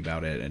thinking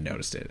about it and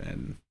noticed it,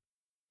 and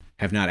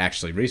have not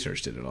actually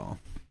researched it at all.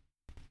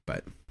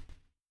 But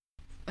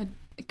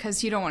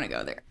because you don't want to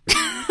go there.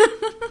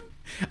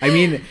 I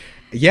mean,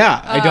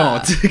 yeah, I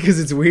don't, because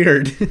it's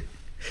weird.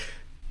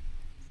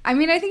 I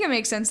mean, I think it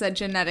makes sense that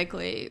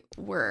genetically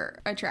we're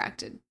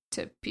attracted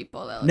to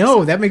people that.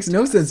 No, that makes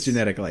no sense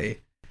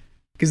genetically.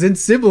 Because then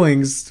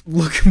siblings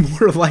look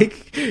more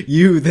like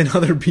you than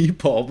other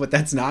people, but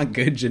that's not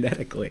good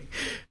genetically.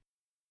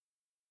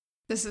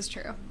 This is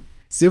true.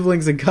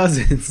 Siblings and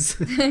cousins.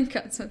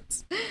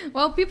 Cousins.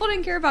 Well, people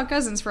didn't care about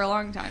cousins for a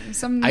long time.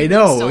 I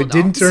know, it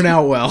didn't turn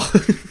out well.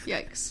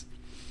 Yikes.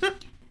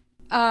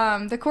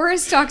 The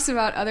chorus talks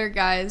about other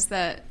guys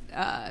that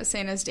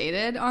Seina's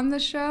dated on the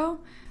show.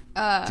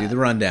 Do the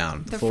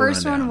rundown. The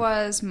first one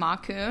was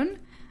Makun.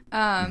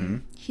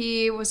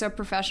 He was a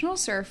professional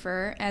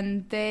surfer,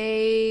 and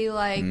they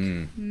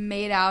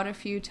made out a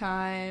few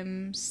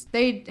times.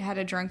 They had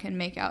a drunken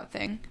makeout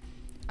thing,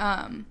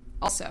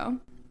 also.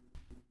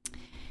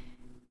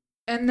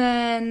 And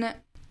then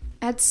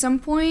at some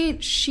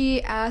point,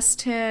 she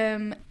asked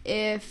him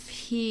if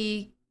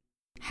he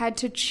had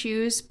to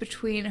choose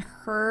between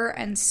her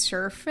and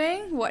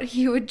surfing, what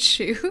he would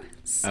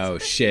choose. Oh,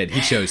 shit.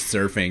 He chose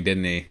surfing,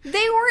 didn't he?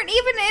 They weren't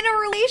even in a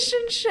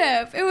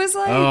relationship. It was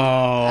like...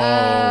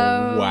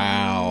 Oh,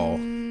 wow.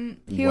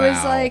 He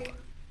was like,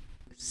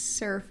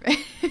 surfing.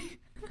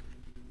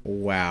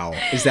 Wow.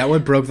 Is that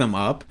what broke them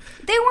up?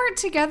 They weren't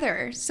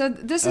together. So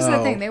this is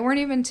the thing. They weren't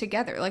even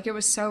together. Like, it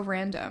was so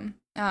random.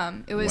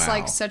 It was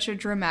like such a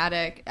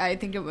dramatic... I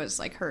think it was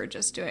like her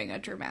just doing a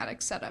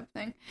dramatic setup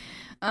thing.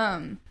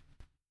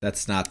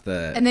 That's not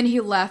the... And then he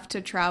left to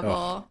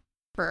travel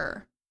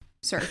for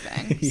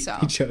surfing. He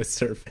chose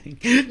surfing.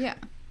 Yeah.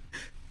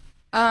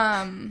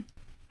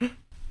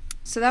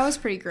 So that was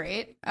pretty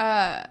great.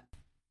 And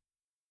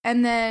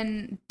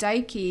then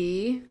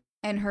Daiki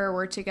and her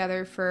were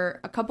together for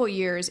a couple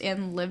years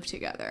and lived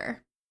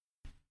together.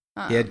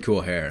 He had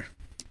cool hair.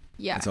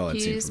 Yeah, that's all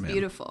I've seen he's from him.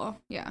 Beautiful.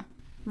 Yeah,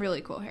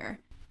 really cool hair.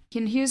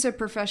 He was a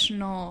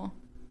professional...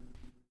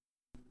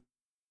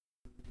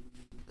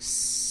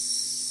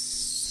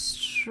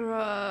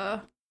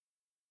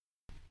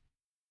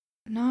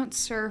 not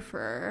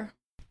surfer.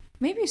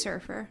 Maybe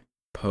surfer.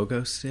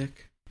 Pogo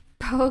stick?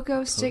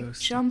 Pogo stick,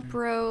 jump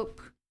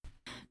rope.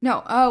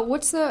 No,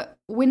 what's the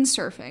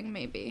windsurfing,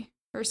 maybe,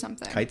 or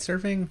something. Kite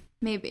surfing?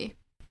 Maybe.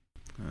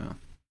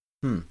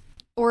 Oh.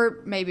 Or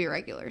maybe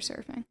regular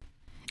surfing.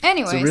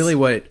 Anyways. So really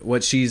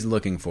what she's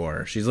looking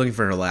for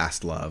her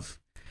last love.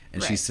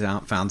 And she's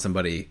found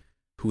somebody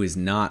who is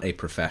not a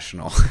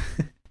professional.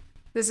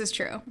 This is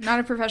true. Not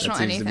a professional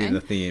that seems anything. to be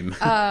the theme.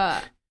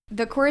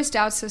 The chorus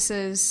doubts this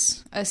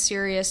is a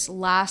serious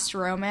last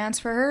romance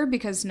for her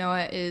because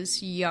Noah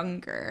is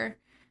younger.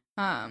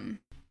 And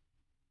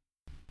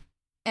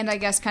I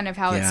guess kind of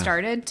how it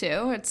started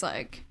too. It's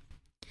like,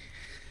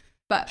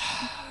 but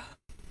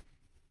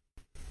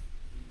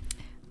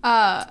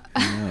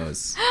who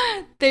knows?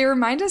 They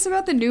remind us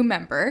about the new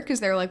member because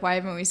they're like, why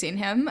haven't we seen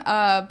him?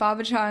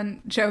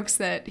 Baba-chan jokes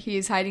that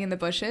he's hiding in the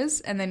bushes,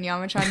 and then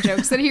Yama-chan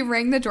jokes that he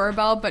rang the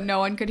doorbell, but no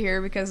one could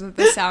hear because of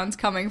the sounds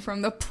coming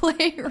from the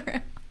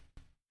playroom.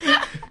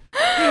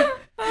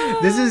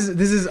 This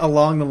is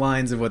along the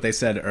lines of what they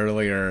said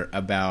earlier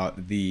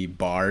about the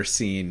bar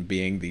scene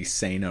being the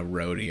Seina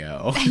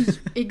rodeo.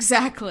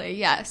 Exactly.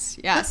 Yes.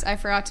 I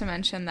forgot to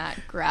mention that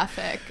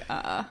graphic.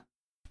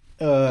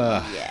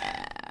 Yeah.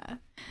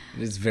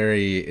 It is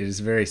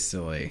very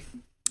silly.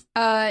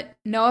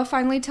 Noah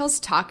finally tells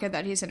Taka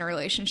that he's in a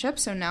relationship,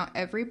 so now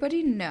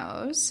everybody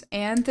knows,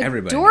 and the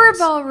Everybody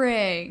doorbell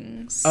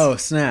rings. Oh,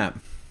 snap.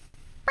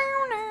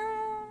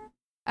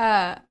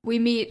 We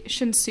meet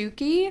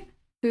Shinsuke,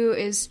 who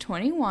is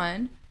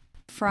 21,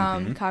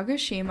 from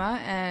Kagoshima,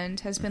 and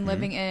has been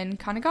living in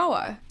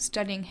Kanagawa,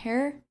 studying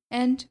hair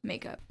and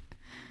makeup.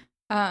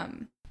 I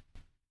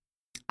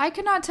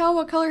could not tell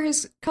what color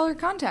his color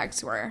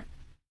contacts were.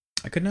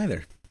 I couldn't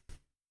either.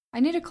 I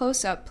need a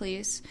close-up,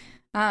 please.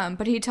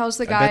 But he tells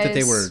the guys...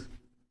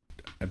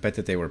 I bet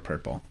that they were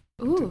purple.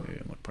 Ooh. They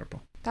didn't look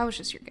purple. That was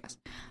just your guess.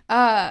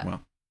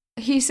 Well.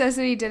 He says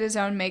that he did his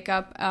own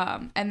makeup,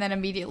 and then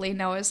immediately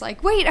Noah's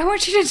like, wait, I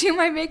want you to do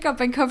my makeup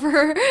and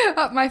cover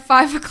up my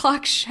 5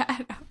 o'clock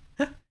shadow.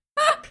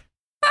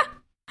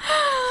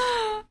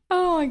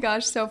 Oh my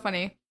gosh, so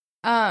funny.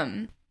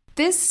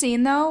 This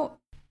scene, though,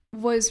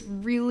 was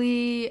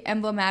really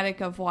emblematic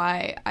of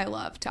why I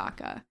love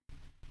Taka.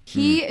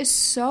 He is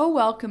so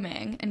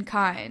welcoming and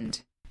kind,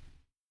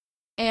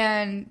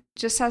 and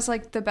just has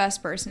like the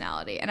best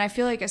personality. And I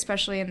feel like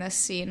especially in this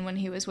scene when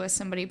he was with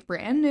somebody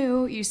brand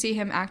new, you see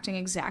him acting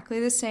exactly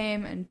the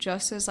same and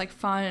just as like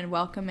fun and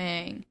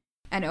welcoming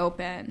and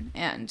open.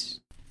 And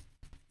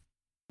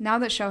now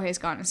that Shohei's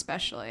gone,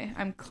 especially,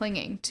 I'm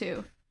clinging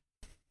to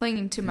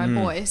my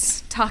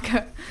boys.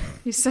 Taka,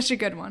 he's such a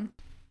good one.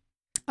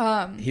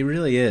 He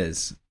really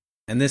is.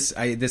 And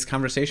this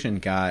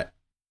conversation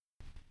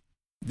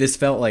this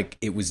felt like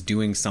it was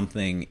doing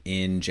something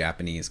in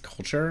Japanese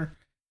culture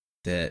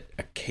that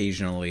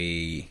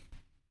occasionally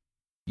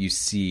you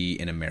see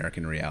in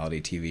American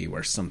reality TV,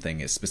 where something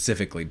is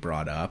specifically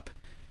brought up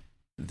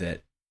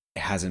that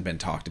hasn't been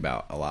talked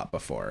about a lot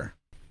before.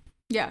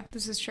 Yeah,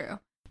 this is true.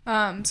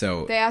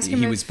 So they asked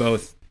him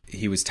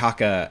he was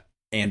Taka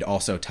and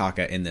also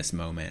Taka in this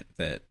moment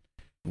that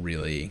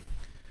really,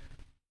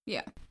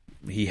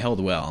 he held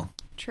well.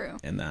 True.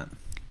 In that.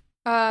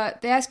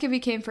 They ask if he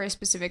came for a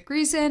specific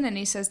reason, and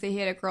he says that he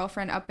had a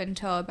girlfriend up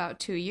until about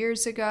 2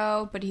 years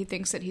ago, but he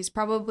thinks that he's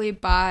probably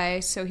bi,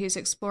 so he's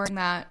exploring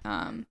that.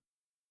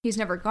 He's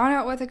never gone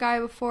out with a guy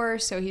before,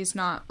 so he's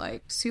not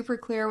like super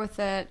clear with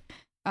it.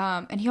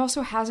 And he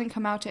also hasn't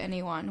come out to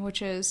anyone,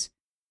 which is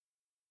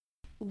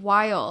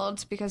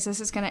wild because this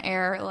is going to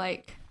air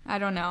like, I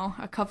don't know,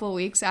 a couple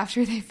weeks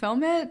after they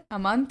film it, a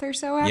month or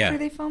so after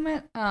they film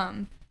it.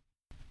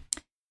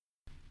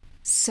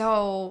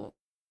 So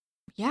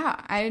yeah,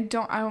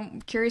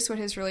 I'm curious what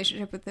his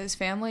relationship with his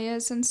family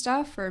is and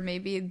stuff, or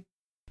maybe,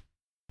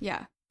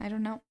 I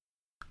don't know.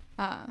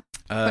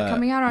 But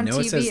coming out on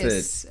Noah TV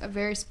is a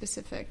very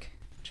specific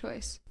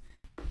choice.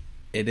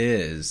 It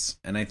is,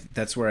 and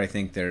that's where I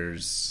think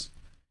there's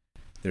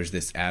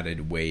this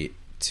added weight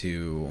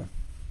to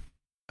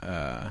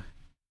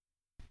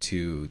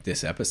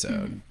this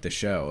episode, the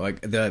show.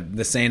 Like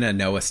the Sana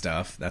Noah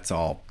stuff, that's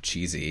all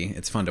cheesy.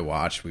 It's fun to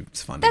watch.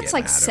 It's fun. That's to get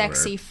like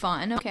sexy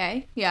fun.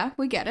 Okay, yeah,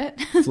 we get it.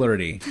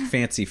 Flirty,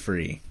 fancy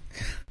free.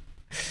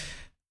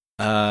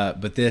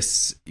 But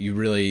this, you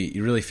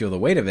really feel the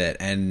weight of it,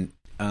 and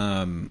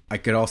I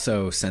could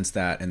also sense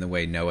that in the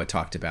way Noah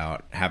talked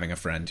about having a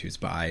friend who's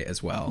bi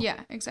as well. Yeah,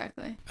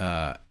 exactly.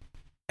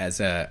 As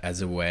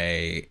a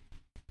way,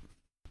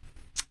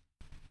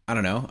 I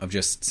don't know, of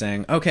just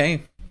saying,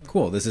 okay,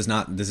 cool. This is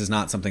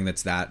not something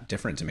that's that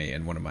different to me,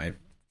 and one of my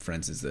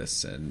friends is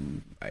this,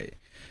 and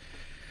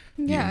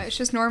it's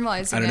just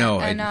normalizing. I don't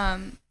know,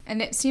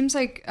 and it seems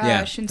like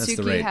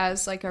Shinsuke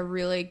has like a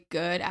really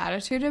good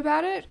attitude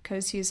about it,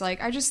 because he's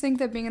like, I just think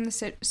that being in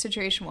the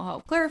situation will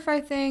help clarify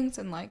things,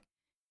 and like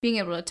being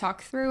able to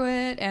talk through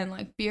it, and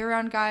like be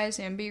around guys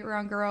and be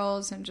around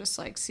girls, and just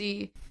like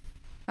see.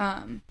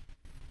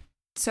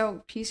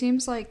 So he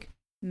seems like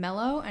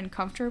mellow and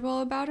comfortable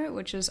about it,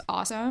 which is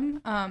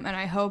awesome. And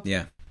I hope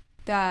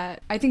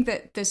that I think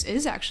that this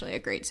is actually a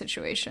great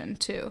situation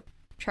to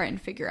try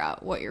and figure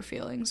out what your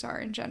feelings are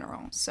in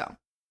general. So,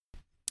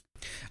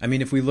 I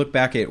mean, if we look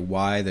back at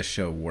why the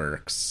show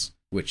works,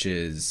 which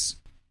is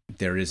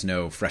there is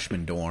no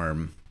freshman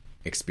dorm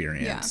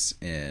experience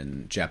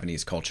in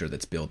Japanese culture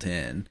that's built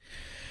in,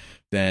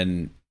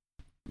 then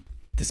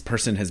this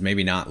person has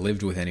maybe not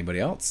lived with anybody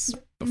else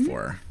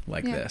before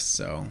like this.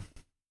 So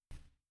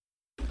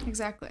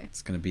exactly,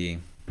 it's gonna be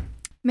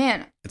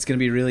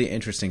really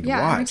interesting to watch.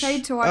 I'm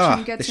excited to watch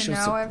and get to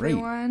know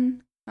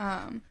everyone.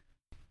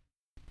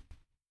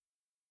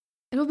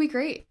 It'll be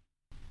great.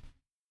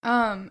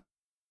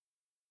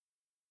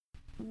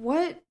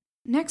 What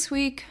next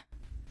week?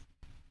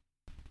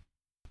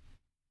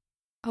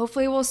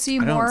 Hopefully we'll see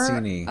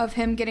more of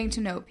him getting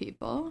to know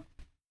people.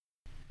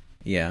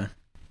 Yeah.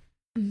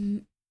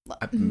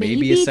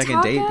 Maybe a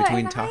second date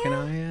between Taka and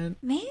Aya.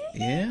 Maybe.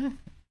 Yeah.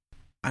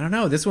 I don't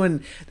know. This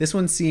one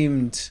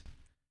seemed.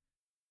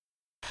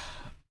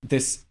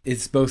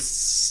 Both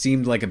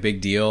seemed like a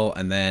big deal,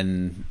 and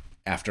then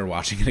after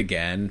watching it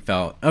again,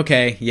 felt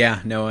okay.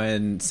 Yeah, Noah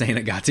and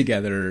Sana got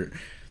together.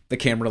 The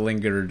camera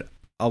lingered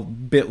a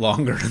bit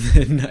longer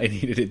than I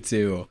needed it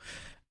to,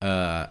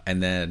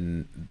 and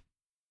then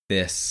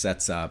this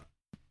sets up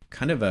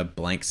kind of a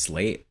blank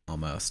slate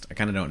almost. I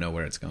kind of don't know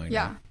where it's going.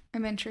 Yeah,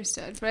 I'm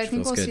interested, but I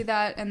think we'll see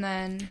that, and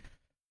then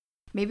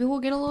maybe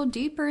we'll get a little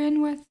deeper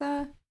in with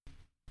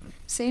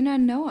Sana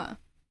and Noah.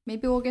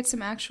 Maybe we'll get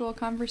some actual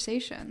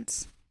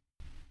conversations.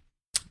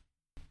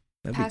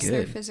 That'd past be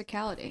good. Their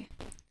physicality.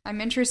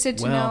 I'm interested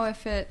to know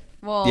if it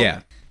will,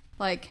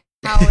 like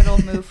how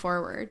it'll move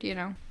forward,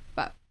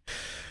 but.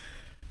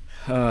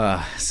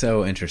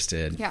 So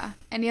interested. Yeah.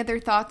 Any other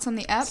thoughts on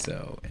the ep?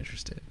 So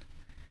interested.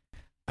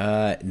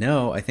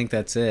 No, I think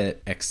that's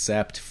it,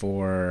 except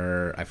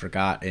for I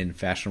forgot in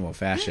Fashionable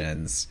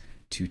Fashions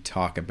to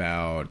talk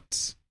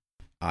about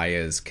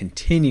Aya's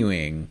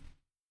continuing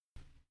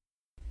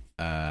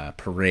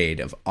parade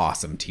of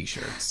awesome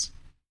t-shirts.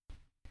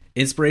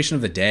 Inspiration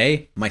of the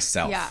day,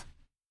 myself,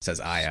 says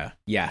Aya.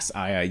 Yes,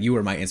 Aya, you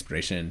were my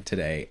inspiration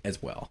today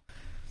as well.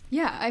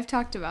 Yeah, I've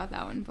talked about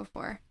that one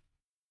before.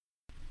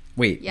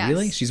 Wait,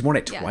 really? She's worn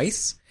it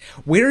twice?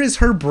 Where is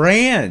her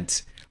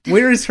brand?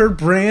 Where is her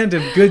brand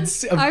of good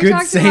sayings,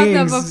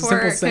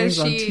 simple sayings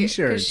on t-shirts?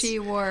 Because she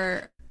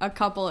wore a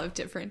couple of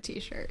different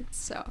t-shirts.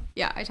 So,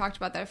 yeah, I talked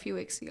about that a few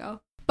weeks ago.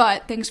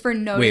 But thanks for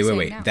noticing.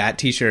 Wait. Now. That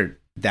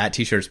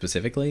t-shirt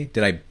specifically?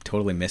 Did I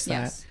totally miss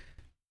that?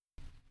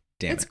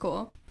 Damn, it's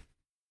cool.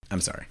 I'm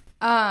sorry.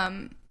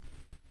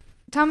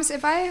 Thomas,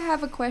 if I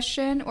have a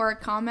question or a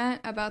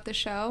comment about the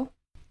show,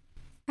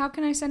 how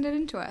can I send it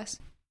in to us?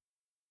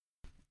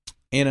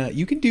 Anna,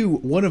 you can do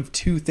one of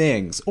two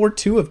things, or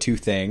two of two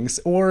things,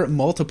 or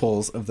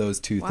multiples of those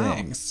two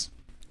things.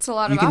 It's a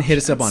lot of You can options. hit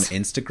us up on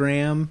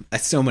Instagram.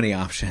 So many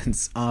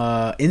options.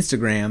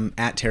 Instagram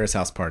at Terrace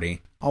House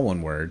Party, all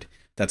one word.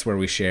 That's where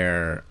we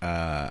share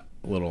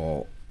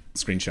little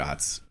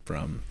screenshots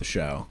from the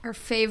show. Our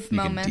fave You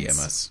moments. can DM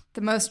us.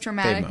 The most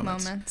dramatic Fave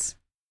moments. moments.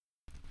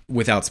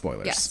 Without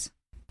spoilers. Yes.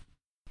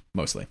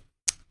 Mostly.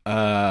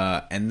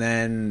 And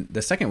then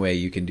the second way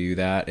you can do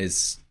that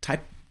is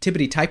type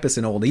us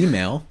an old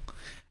email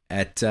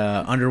at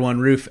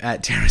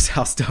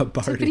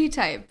underoneroof@terracehouse.party. Tippity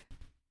type.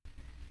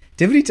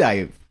 Tippity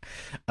type.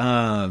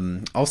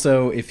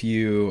 Also, if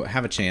you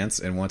have a chance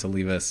and want to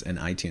leave us an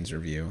iTunes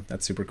review,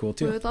 that's super cool We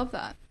too. would love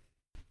that.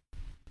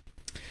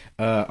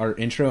 Our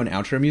intro and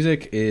outro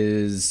music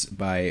is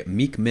by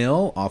Meek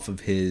Mill off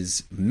of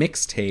his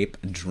mixtape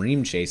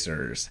Dream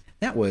Chasers.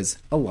 That was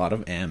a lot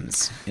of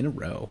M's in a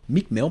row.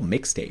 Meek Mill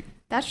mixtape.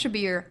 That should be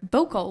your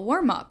vocal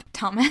warm-up,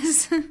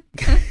 Thomas.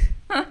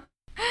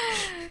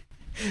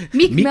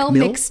 Meek Mill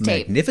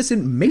mixtape.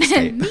 Magnificent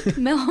mixtape. Meek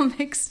Mill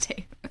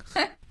mixtape.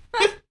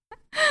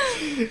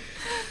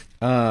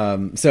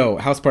 So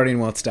House Party and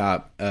Won't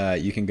Stop,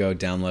 you can go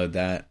download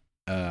that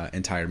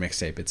entire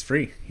mixtape. It's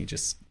free. He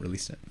just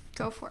released it.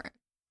 Go for it.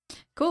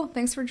 Cool.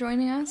 Thanks for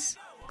joining us.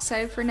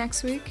 Excited for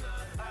next week.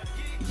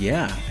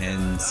 Yeah,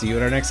 and see you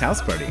at our next house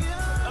party.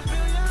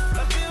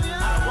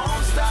 I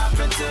won't stop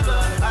until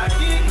I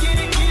get